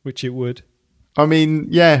 which it would. I mean,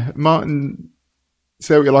 yeah, Martin...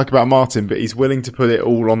 Say what you like about Martin, but he's willing to put it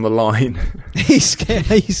all on the line.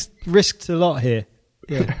 He's risked a lot here.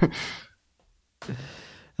 Yeah.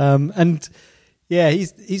 And yeah,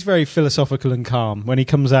 he's very philosophical and calm when he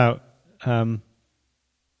comes out. And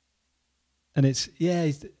he's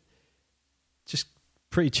just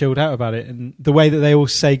pretty chilled out about it. And the way that they all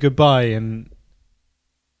say goodbye, and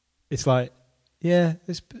it's like, yeah,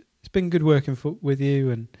 it's been good working with you,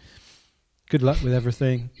 and good luck with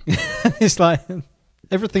everything. It's like...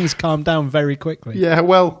 Everything's calmed down very quickly. Yeah,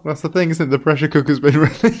 well, that's the thing, isn't it? The pressure cooker's been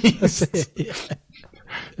released. That's it, yeah.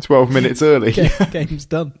 12 minutes early. Game's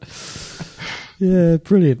done. Yeah,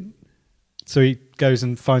 brilliant. So he goes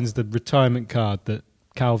and finds the retirement card that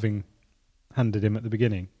Calvin handed him at the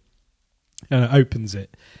beginning and opens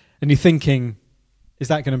it. And you're thinking, is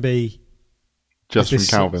that going to be... Just from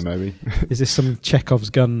Calvin, maybe. Is this some Chekhov's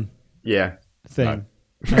gun thing? No. And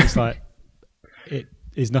it's like, it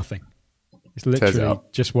is nothing. It's literally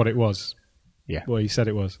just what it was. Yeah. What he said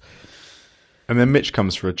it was. And then Mitch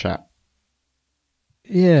comes for a chat.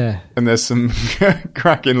 Yeah. And there's some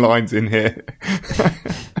cracking lines in here.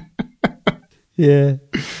 Yeah.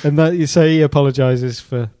 And so he apologises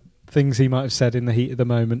for things he might have said in the heat of the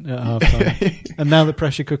moment at half-time. And now the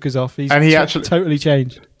pressure cooker's off. He's actually totally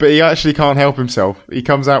changed. But he actually can't help himself. He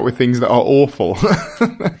comes out with things that are awful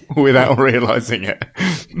without realising it.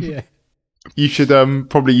 Yeah. You should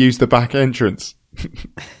probably use the back entrance.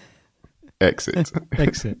 Exit.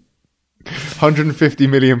 150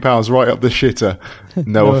 million pounds right up the shitter.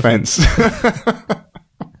 No offence. But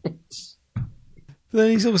then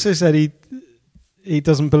he's also said he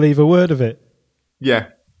doesn't believe a word of it. Yeah.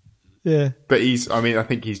 Yeah. But I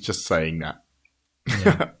think he's just saying that.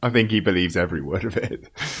 Yeah. I think he believes every word of it.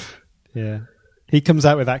 Yeah. He comes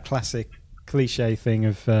out with that classic cliche thing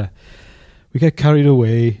of we get carried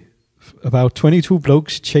away. About 22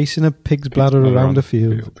 blokes chasing a pig's bladder around a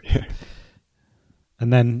field. Yeah.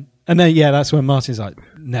 And then, yeah, that's when Martin's like,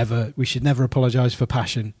 we should never apologise for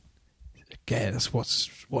passion. Again, that's what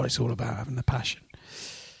it's all about, having the passion.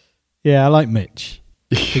 Yeah, I like Mitch.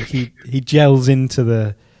 I think he gels into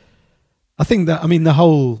the... I think that, the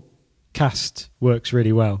whole cast works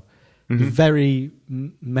really well. Mm-hmm. Very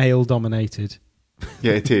male-dominated.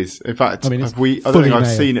 Yeah, it is. In fact, I don't think I've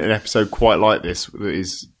seen an episode quite like this that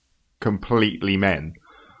is completely men.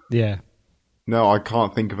 Yeah. No, I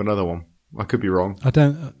can't think of another one. I could be wrong. I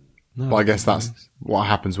don't... No, but I guess that's what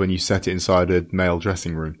happens when you set it inside a male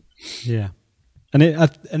dressing room. Yeah. And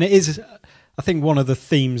it is... I think one of the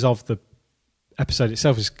themes of the episode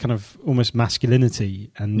itself is kind of almost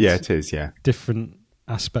masculinity and yeah, it is, yeah, different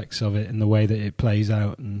aspects of it and the way that it plays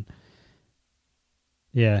out, and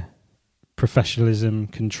yeah, professionalism,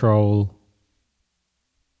 control,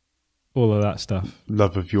 all of that stuff.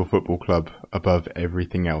 Love of your football club above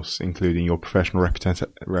everything else, including your professional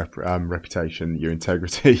reputation, your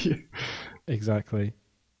integrity. Exactly.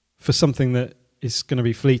 For something that is going to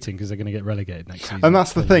be fleeting because they're going to get relegated next season. And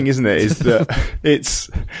that's the thing, isn't it? Is that it's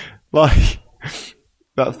like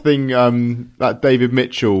that thing, that David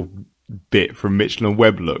Mitchell bit from Mitchell and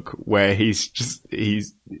Webb look, where he's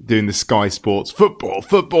doing the Sky Sports football.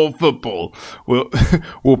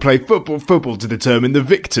 We'll play football to determine the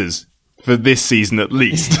victors for this season at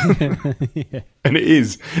least. Yeah. And it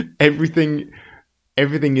is everything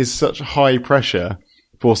is such high pressure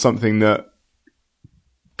for something that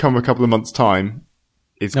come a couple of months' time,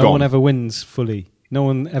 it's gone. No one ever wins fully. No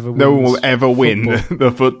one will ever win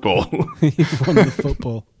the football. You've won the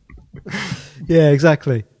football. Yeah,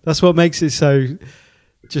 exactly. That's what makes it so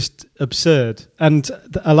just absurd. And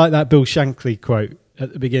I like that Bill Shankly quote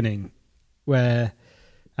at the beginning, where,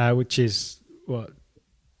 which is what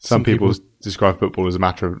some people describe football as a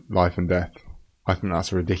matter of life and death. I think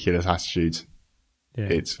that's a ridiculous attitude. Yeah.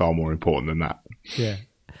 It's far more important than that. Yeah,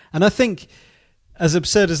 and I think, as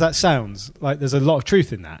absurd as that sounds, like there's a lot of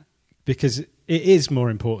truth in that, because it is more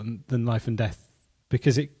important than life and death,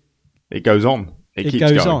 because it goes on. It keeps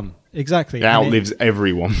goes going on. Exactly. It outlives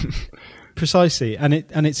everyone. Precisely. And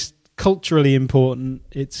it's culturally important.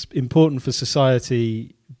 It's important for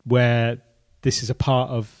society, where this is a part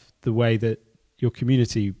of the way that your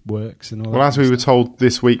community works and all that. Well, as we were told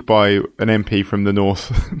this week by an MP from the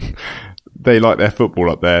north, they like their football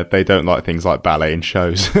up there. They don't like things like ballet and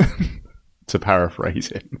shows. to paraphrase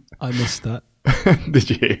him. I missed that. Did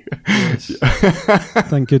you? Yes.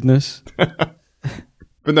 Thank goodness.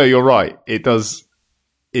 But no, you're right. It does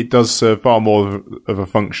serve far more of a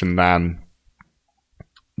function than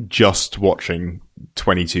just watching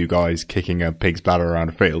 22 guys kicking a pig's bladder around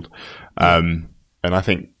a field. And I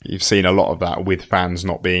think you've seen a lot of that with fans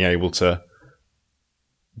not being able to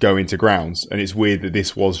go into grounds. And it's weird that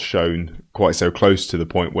this was shown quite so close to the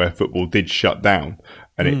point where football did shut down.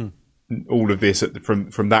 And all of this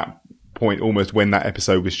from that point, almost when that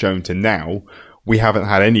episode was shown to now, we haven't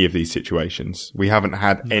had any of these situations. We haven't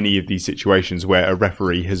had any of these situations where a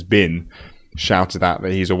referee has been shouted at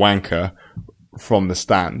that he's a wanker from the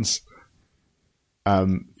stands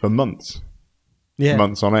for months. Yeah.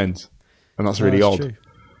 Months on end. And that's really odd. True.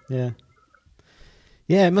 Yeah.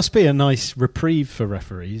 Yeah, it must be a nice reprieve for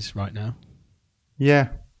referees right now. Yeah.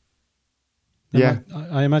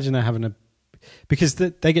 I imagine they're having because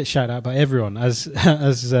they get shouted out by everyone. As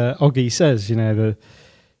Oggy says,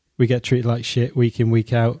 we get treated like shit week in,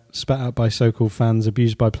 week out, spat out by so-called fans,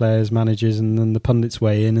 abused by players, managers, and then the pundits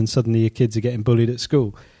weigh in, and suddenly your kids are getting bullied at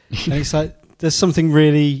school. And it's like, there's something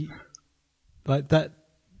really like that.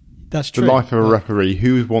 That's true. The life of a referee.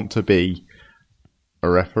 Who would want to be a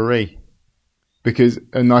referee?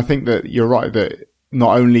 And I think that you're right that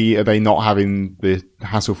not only are they not having the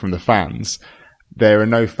hassle from the fans, there are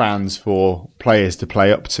no fans for players to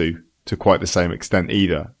play up to quite the same extent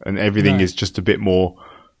either. And everything is just a bit more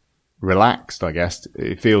relaxed, I guess.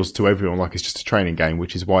 It feels to everyone like it's just a training game,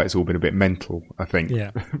 which is why it's all been a bit mental, I think,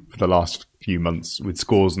 for the last few months with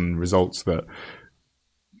scores and results that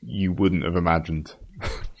you wouldn't have imagined.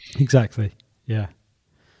 Exactly. Yeah.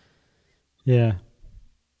 Yeah.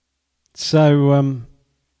 So,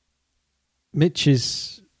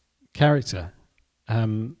 Mitch's character,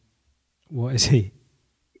 what is he?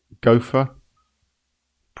 Gopher,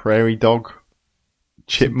 prairie dog,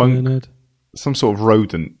 chipmunk, Bernard. Some sort of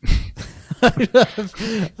rodent.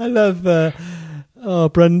 I love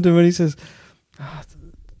Brendan when he says, I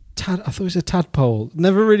thought it was a tadpole.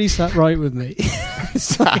 Never really sat right with me.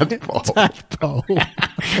 Tadpole. Tadpole.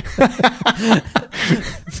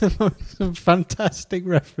 Some fantastic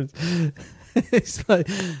reference.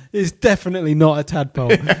 It's definitely not a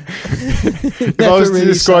tadpole. If I was to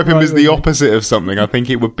describe him as the opposite of something, I think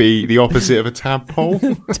it would be the opposite of a tadpole.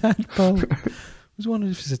 Tadpole. I was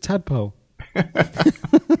wondering if it's a tadpole.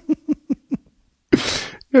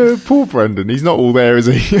 Poor Brendan. He's not all there, is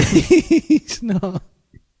he? He's not.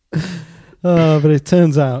 Oh, but it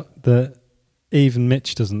turns out that even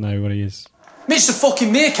Mitch doesn't know what he is. Mitch the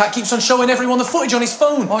fucking meerkat keeps on showing everyone the footage on his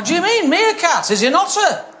phone. What do you mean, meerkat? Is he an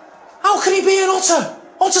otter? How can he be an otter?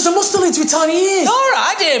 Otters are mustelids with tiny ears. All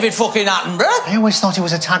right, David fucking Attenborough. I always thought he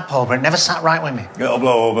was a tadpole, but it never sat right with me. It'll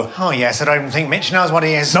blow over. Oh, yes, I don't even think Mitch knows what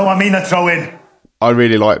he is. No, I mean a throw-in. I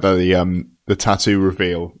really like the tattoo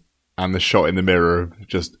reveal and the shot in the mirror of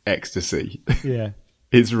just ecstasy. Yeah.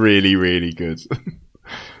 It's really, really good.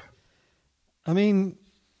 I mean,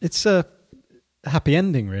 it's a happy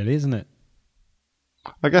ending, really, isn't it?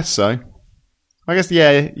 I guess so. I guess,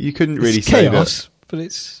 yeah, you couldn't really say that. It's chaos, but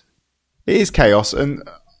it is chaos, and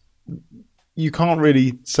you can't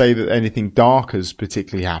really say that anything dark has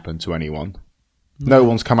particularly happened to anyone. No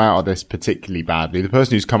one's come out of this particularly badly. The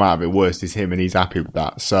person who's come out of it worst is him, and he's happy with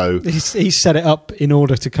that. So he's set it up in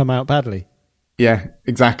order to come out badly. Yeah,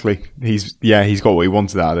 exactly. He's got what he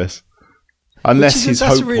wanted out of this. Unless his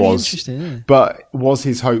hope was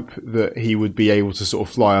his hope that he would be able to sort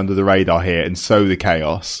of fly under the radar here and sow the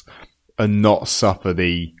chaos and not suffer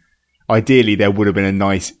ideally there would have been a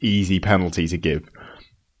nice easy penalty to give.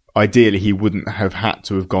 Ideally he wouldn't have had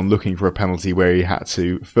to have gone looking for a penalty where he had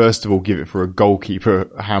to first of all give it for a goalkeeper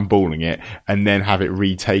handballing it and then have it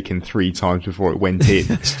retaken 3 times before it went in.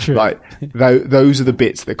 That's true. Like those are the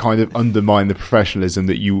bits that kind of undermine the professionalism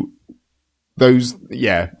that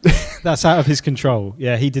that's out of his control.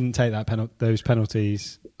 Yeah, he didn't take those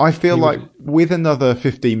penalties. I feel with another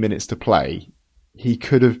 15 minutes to play, he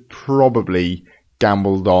could have probably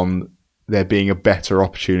gambled on there being a better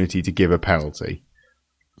opportunity to give a penalty.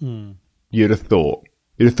 You'd have thought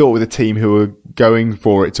with a team who were going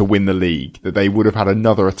for it to win the league that they would have had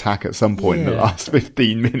another attack at some point in the last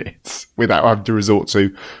 15 minutes without having to resort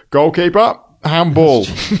to goalkeeper, handball.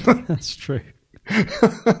 That's true.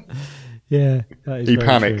 Yeah, that is he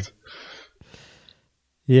panicked. True.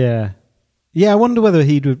 Yeah. I wonder whether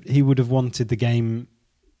he would have wanted the game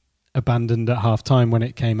abandoned at half time when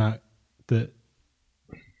it came out that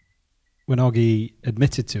when Oggy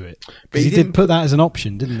admitted to it. Because he did put that as an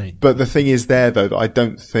option, didn't he? But the thing is there, though, that I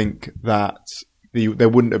don't think that there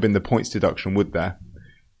wouldn't have been the points deduction, would there?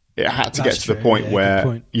 it had to That's get to the true, point yeah, good where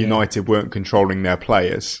point, yeah. United weren't controlling their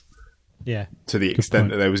players Yeah. to the Good extent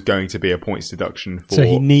point. that there was going to be a points deduction for. So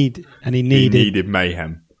he needed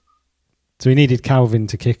mayhem. So he needed Calvin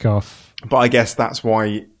to kick off. But I guess that's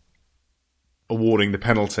why awarding the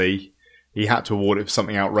penalty, he had to award it for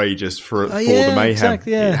something outrageous for the mayhem.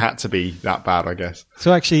 Exactly, yeah. It had to be that bad, I guess.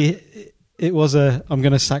 So actually, it was I'm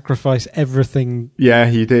going to sacrifice everything. Yeah,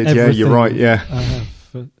 you did. Yeah, you're right. Yeah. I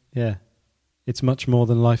have yeah. It's much more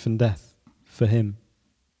than life and death for him.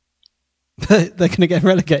 They're going to get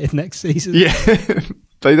relegated next season. Yeah.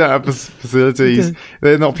 They don't have facilities.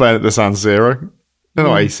 They're not playing at the San Siro. They're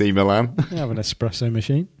not AC Milan. They have an espresso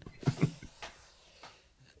machine.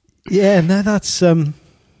 Yeah, no, that's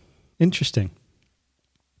interesting.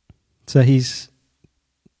 So he's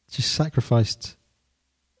just sacrificed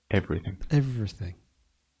everything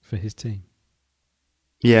for his team.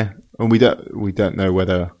 Yeah, and we don't know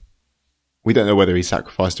whether he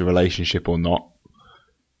sacrificed a relationship or not.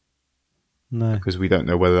 No, because we don't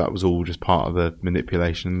know whether that was all just part of the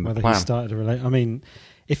manipulation. Whether plan. He started a relationship. I mean,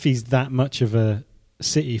 if he's that much of a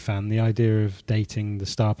City fan, the idea of dating the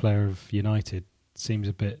star player of United seems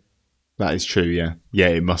a bit. That is true. Yeah, yeah,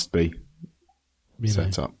 it must be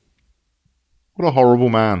set know. up. What a horrible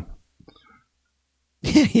man!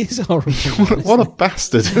 Yeah, he is a horrible. What a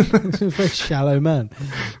bastard! He's a very shallow man.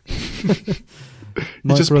 He's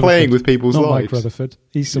just playing with people's not lives. Mike Rutherford.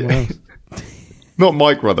 He's someone else. Not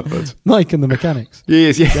Mike Rutherford. Mike and the Mechanics. He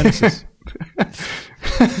is, yeah. Genesis.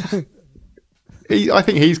 I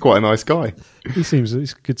think he's quite a nice guy. He's a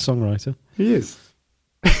good songwriter. He is.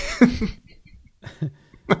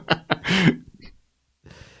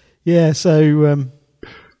 Yeah, so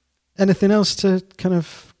anything else to kind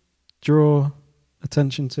of draw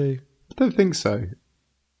attention to? I don't think so.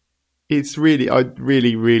 It's really, I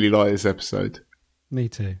really, really like this episode. Me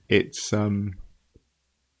too. It's,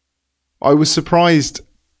 I was surprised.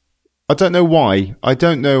 I don't know why. I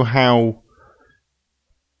don't know how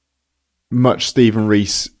much Stephen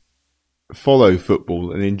Rees follow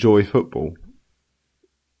football and enjoy football.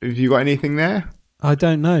 Have you got anything there? I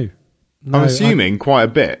don't know. No, I'm assuming quite a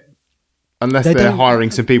bit. Unless they're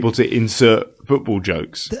hiring some people to insert football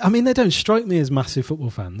jokes. I mean, they don't strike me as massive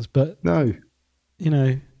football fans, but no, you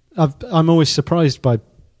know, I'm always surprised by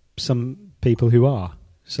some people who are.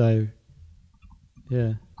 So,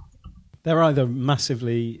 yeah, they're either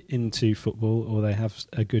massively into football or they have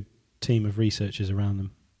a good team of researchers around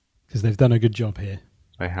them because they've done a good job here.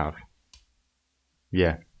 They have.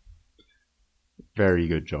 Yeah, very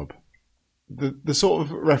good job. The sort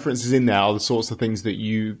of references in there are the sorts of things that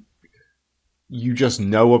you just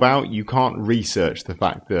know about. You can't research the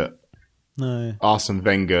fact that Arsene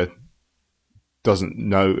Wenger doesn't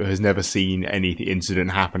know, has never seen any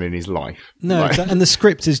incident happen in his life. No, and the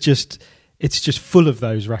script is just full of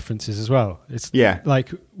those references as well. It's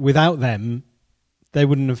like without them, they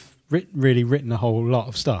wouldn't have really written a whole lot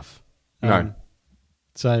of stuff. No.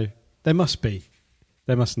 So they must know.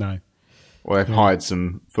 Well, they've hired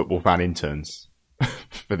some football fan interns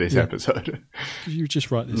for this episode. You just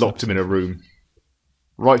write this. Locked them in a room.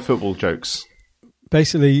 Write football jokes.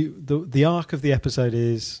 Basically, the arc of the episode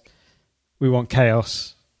is we want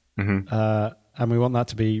chaos, and we want that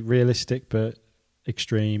to be realistic but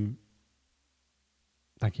extreme.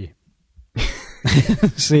 Thank you.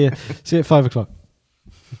 See you at 5:00.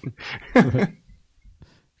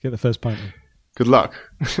 Get the first pint in. Good luck.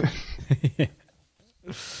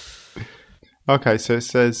 Okay, so it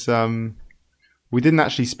says, we didn't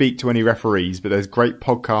actually speak to any referees, but there's great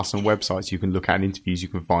podcasts and websites you can look at and interviews you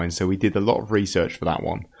can find, so we did a lot of research for that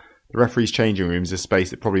one. The referees' changing room is a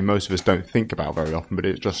space that probably most of us don't think about very often, but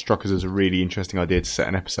it just struck us as a really interesting idea to set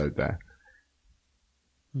an episode there.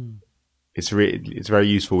 It's very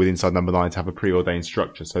useful with Inside Number 9 to have a preordained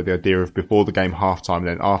structure, so the idea of before the game, halftime, and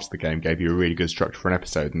then after the game gave you a really good structure for an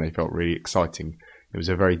episode, and they felt really exciting. It was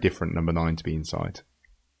a very different Number 9 to be inside.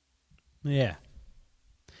 Yeah,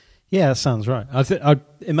 that sounds right. I'd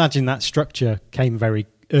imagine that structure came very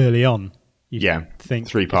early on. You'd think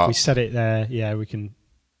 3 parts. If we set it there, we can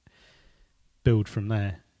build from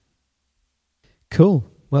there. Cool.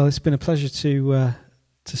 Well, it's been a pleasure to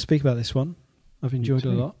speak about this one. I've enjoyed it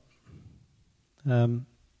a lot.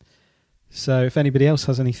 So if anybody else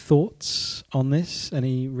has any thoughts on this,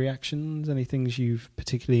 any reactions, any things you've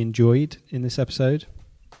particularly enjoyed in this episode,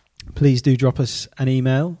 please do drop us an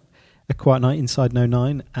email,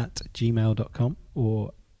 aquietnightinside09@gmail.com,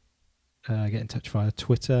 or get in touch via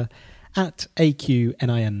Twitter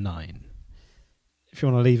 @AQNIN9. If you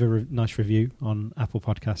want to leave a nice review on Apple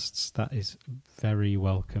Podcasts, that is very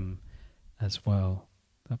welcome as well.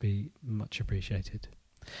 That'd be much appreciated.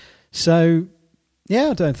 So,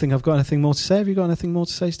 Yeah, I don't think I've got anything more to say. Have you got anything more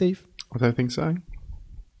to say, Steve? I don't think so.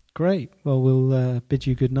 Great. Well, we'll bid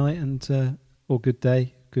you good night and or good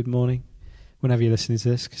day, good morning, whenever you're listening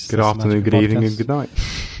to this. Good afternoon, good evening, and good night.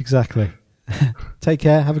 Exactly. Take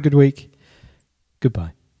care. Have a good week.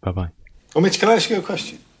 Goodbye. Bye-bye. Oh, Mitch, can I ask you a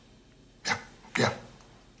question? Yeah.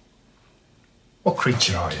 What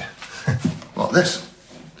creature are you? What, this?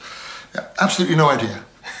 Yeah, absolutely no idea.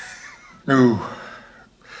 No.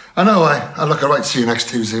 I know I look alright to see you next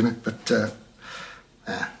Tuesday, innit? But,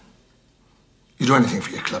 yeah. You do anything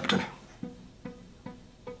for your club, don't you?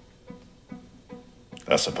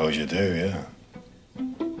 I suppose you do, yeah.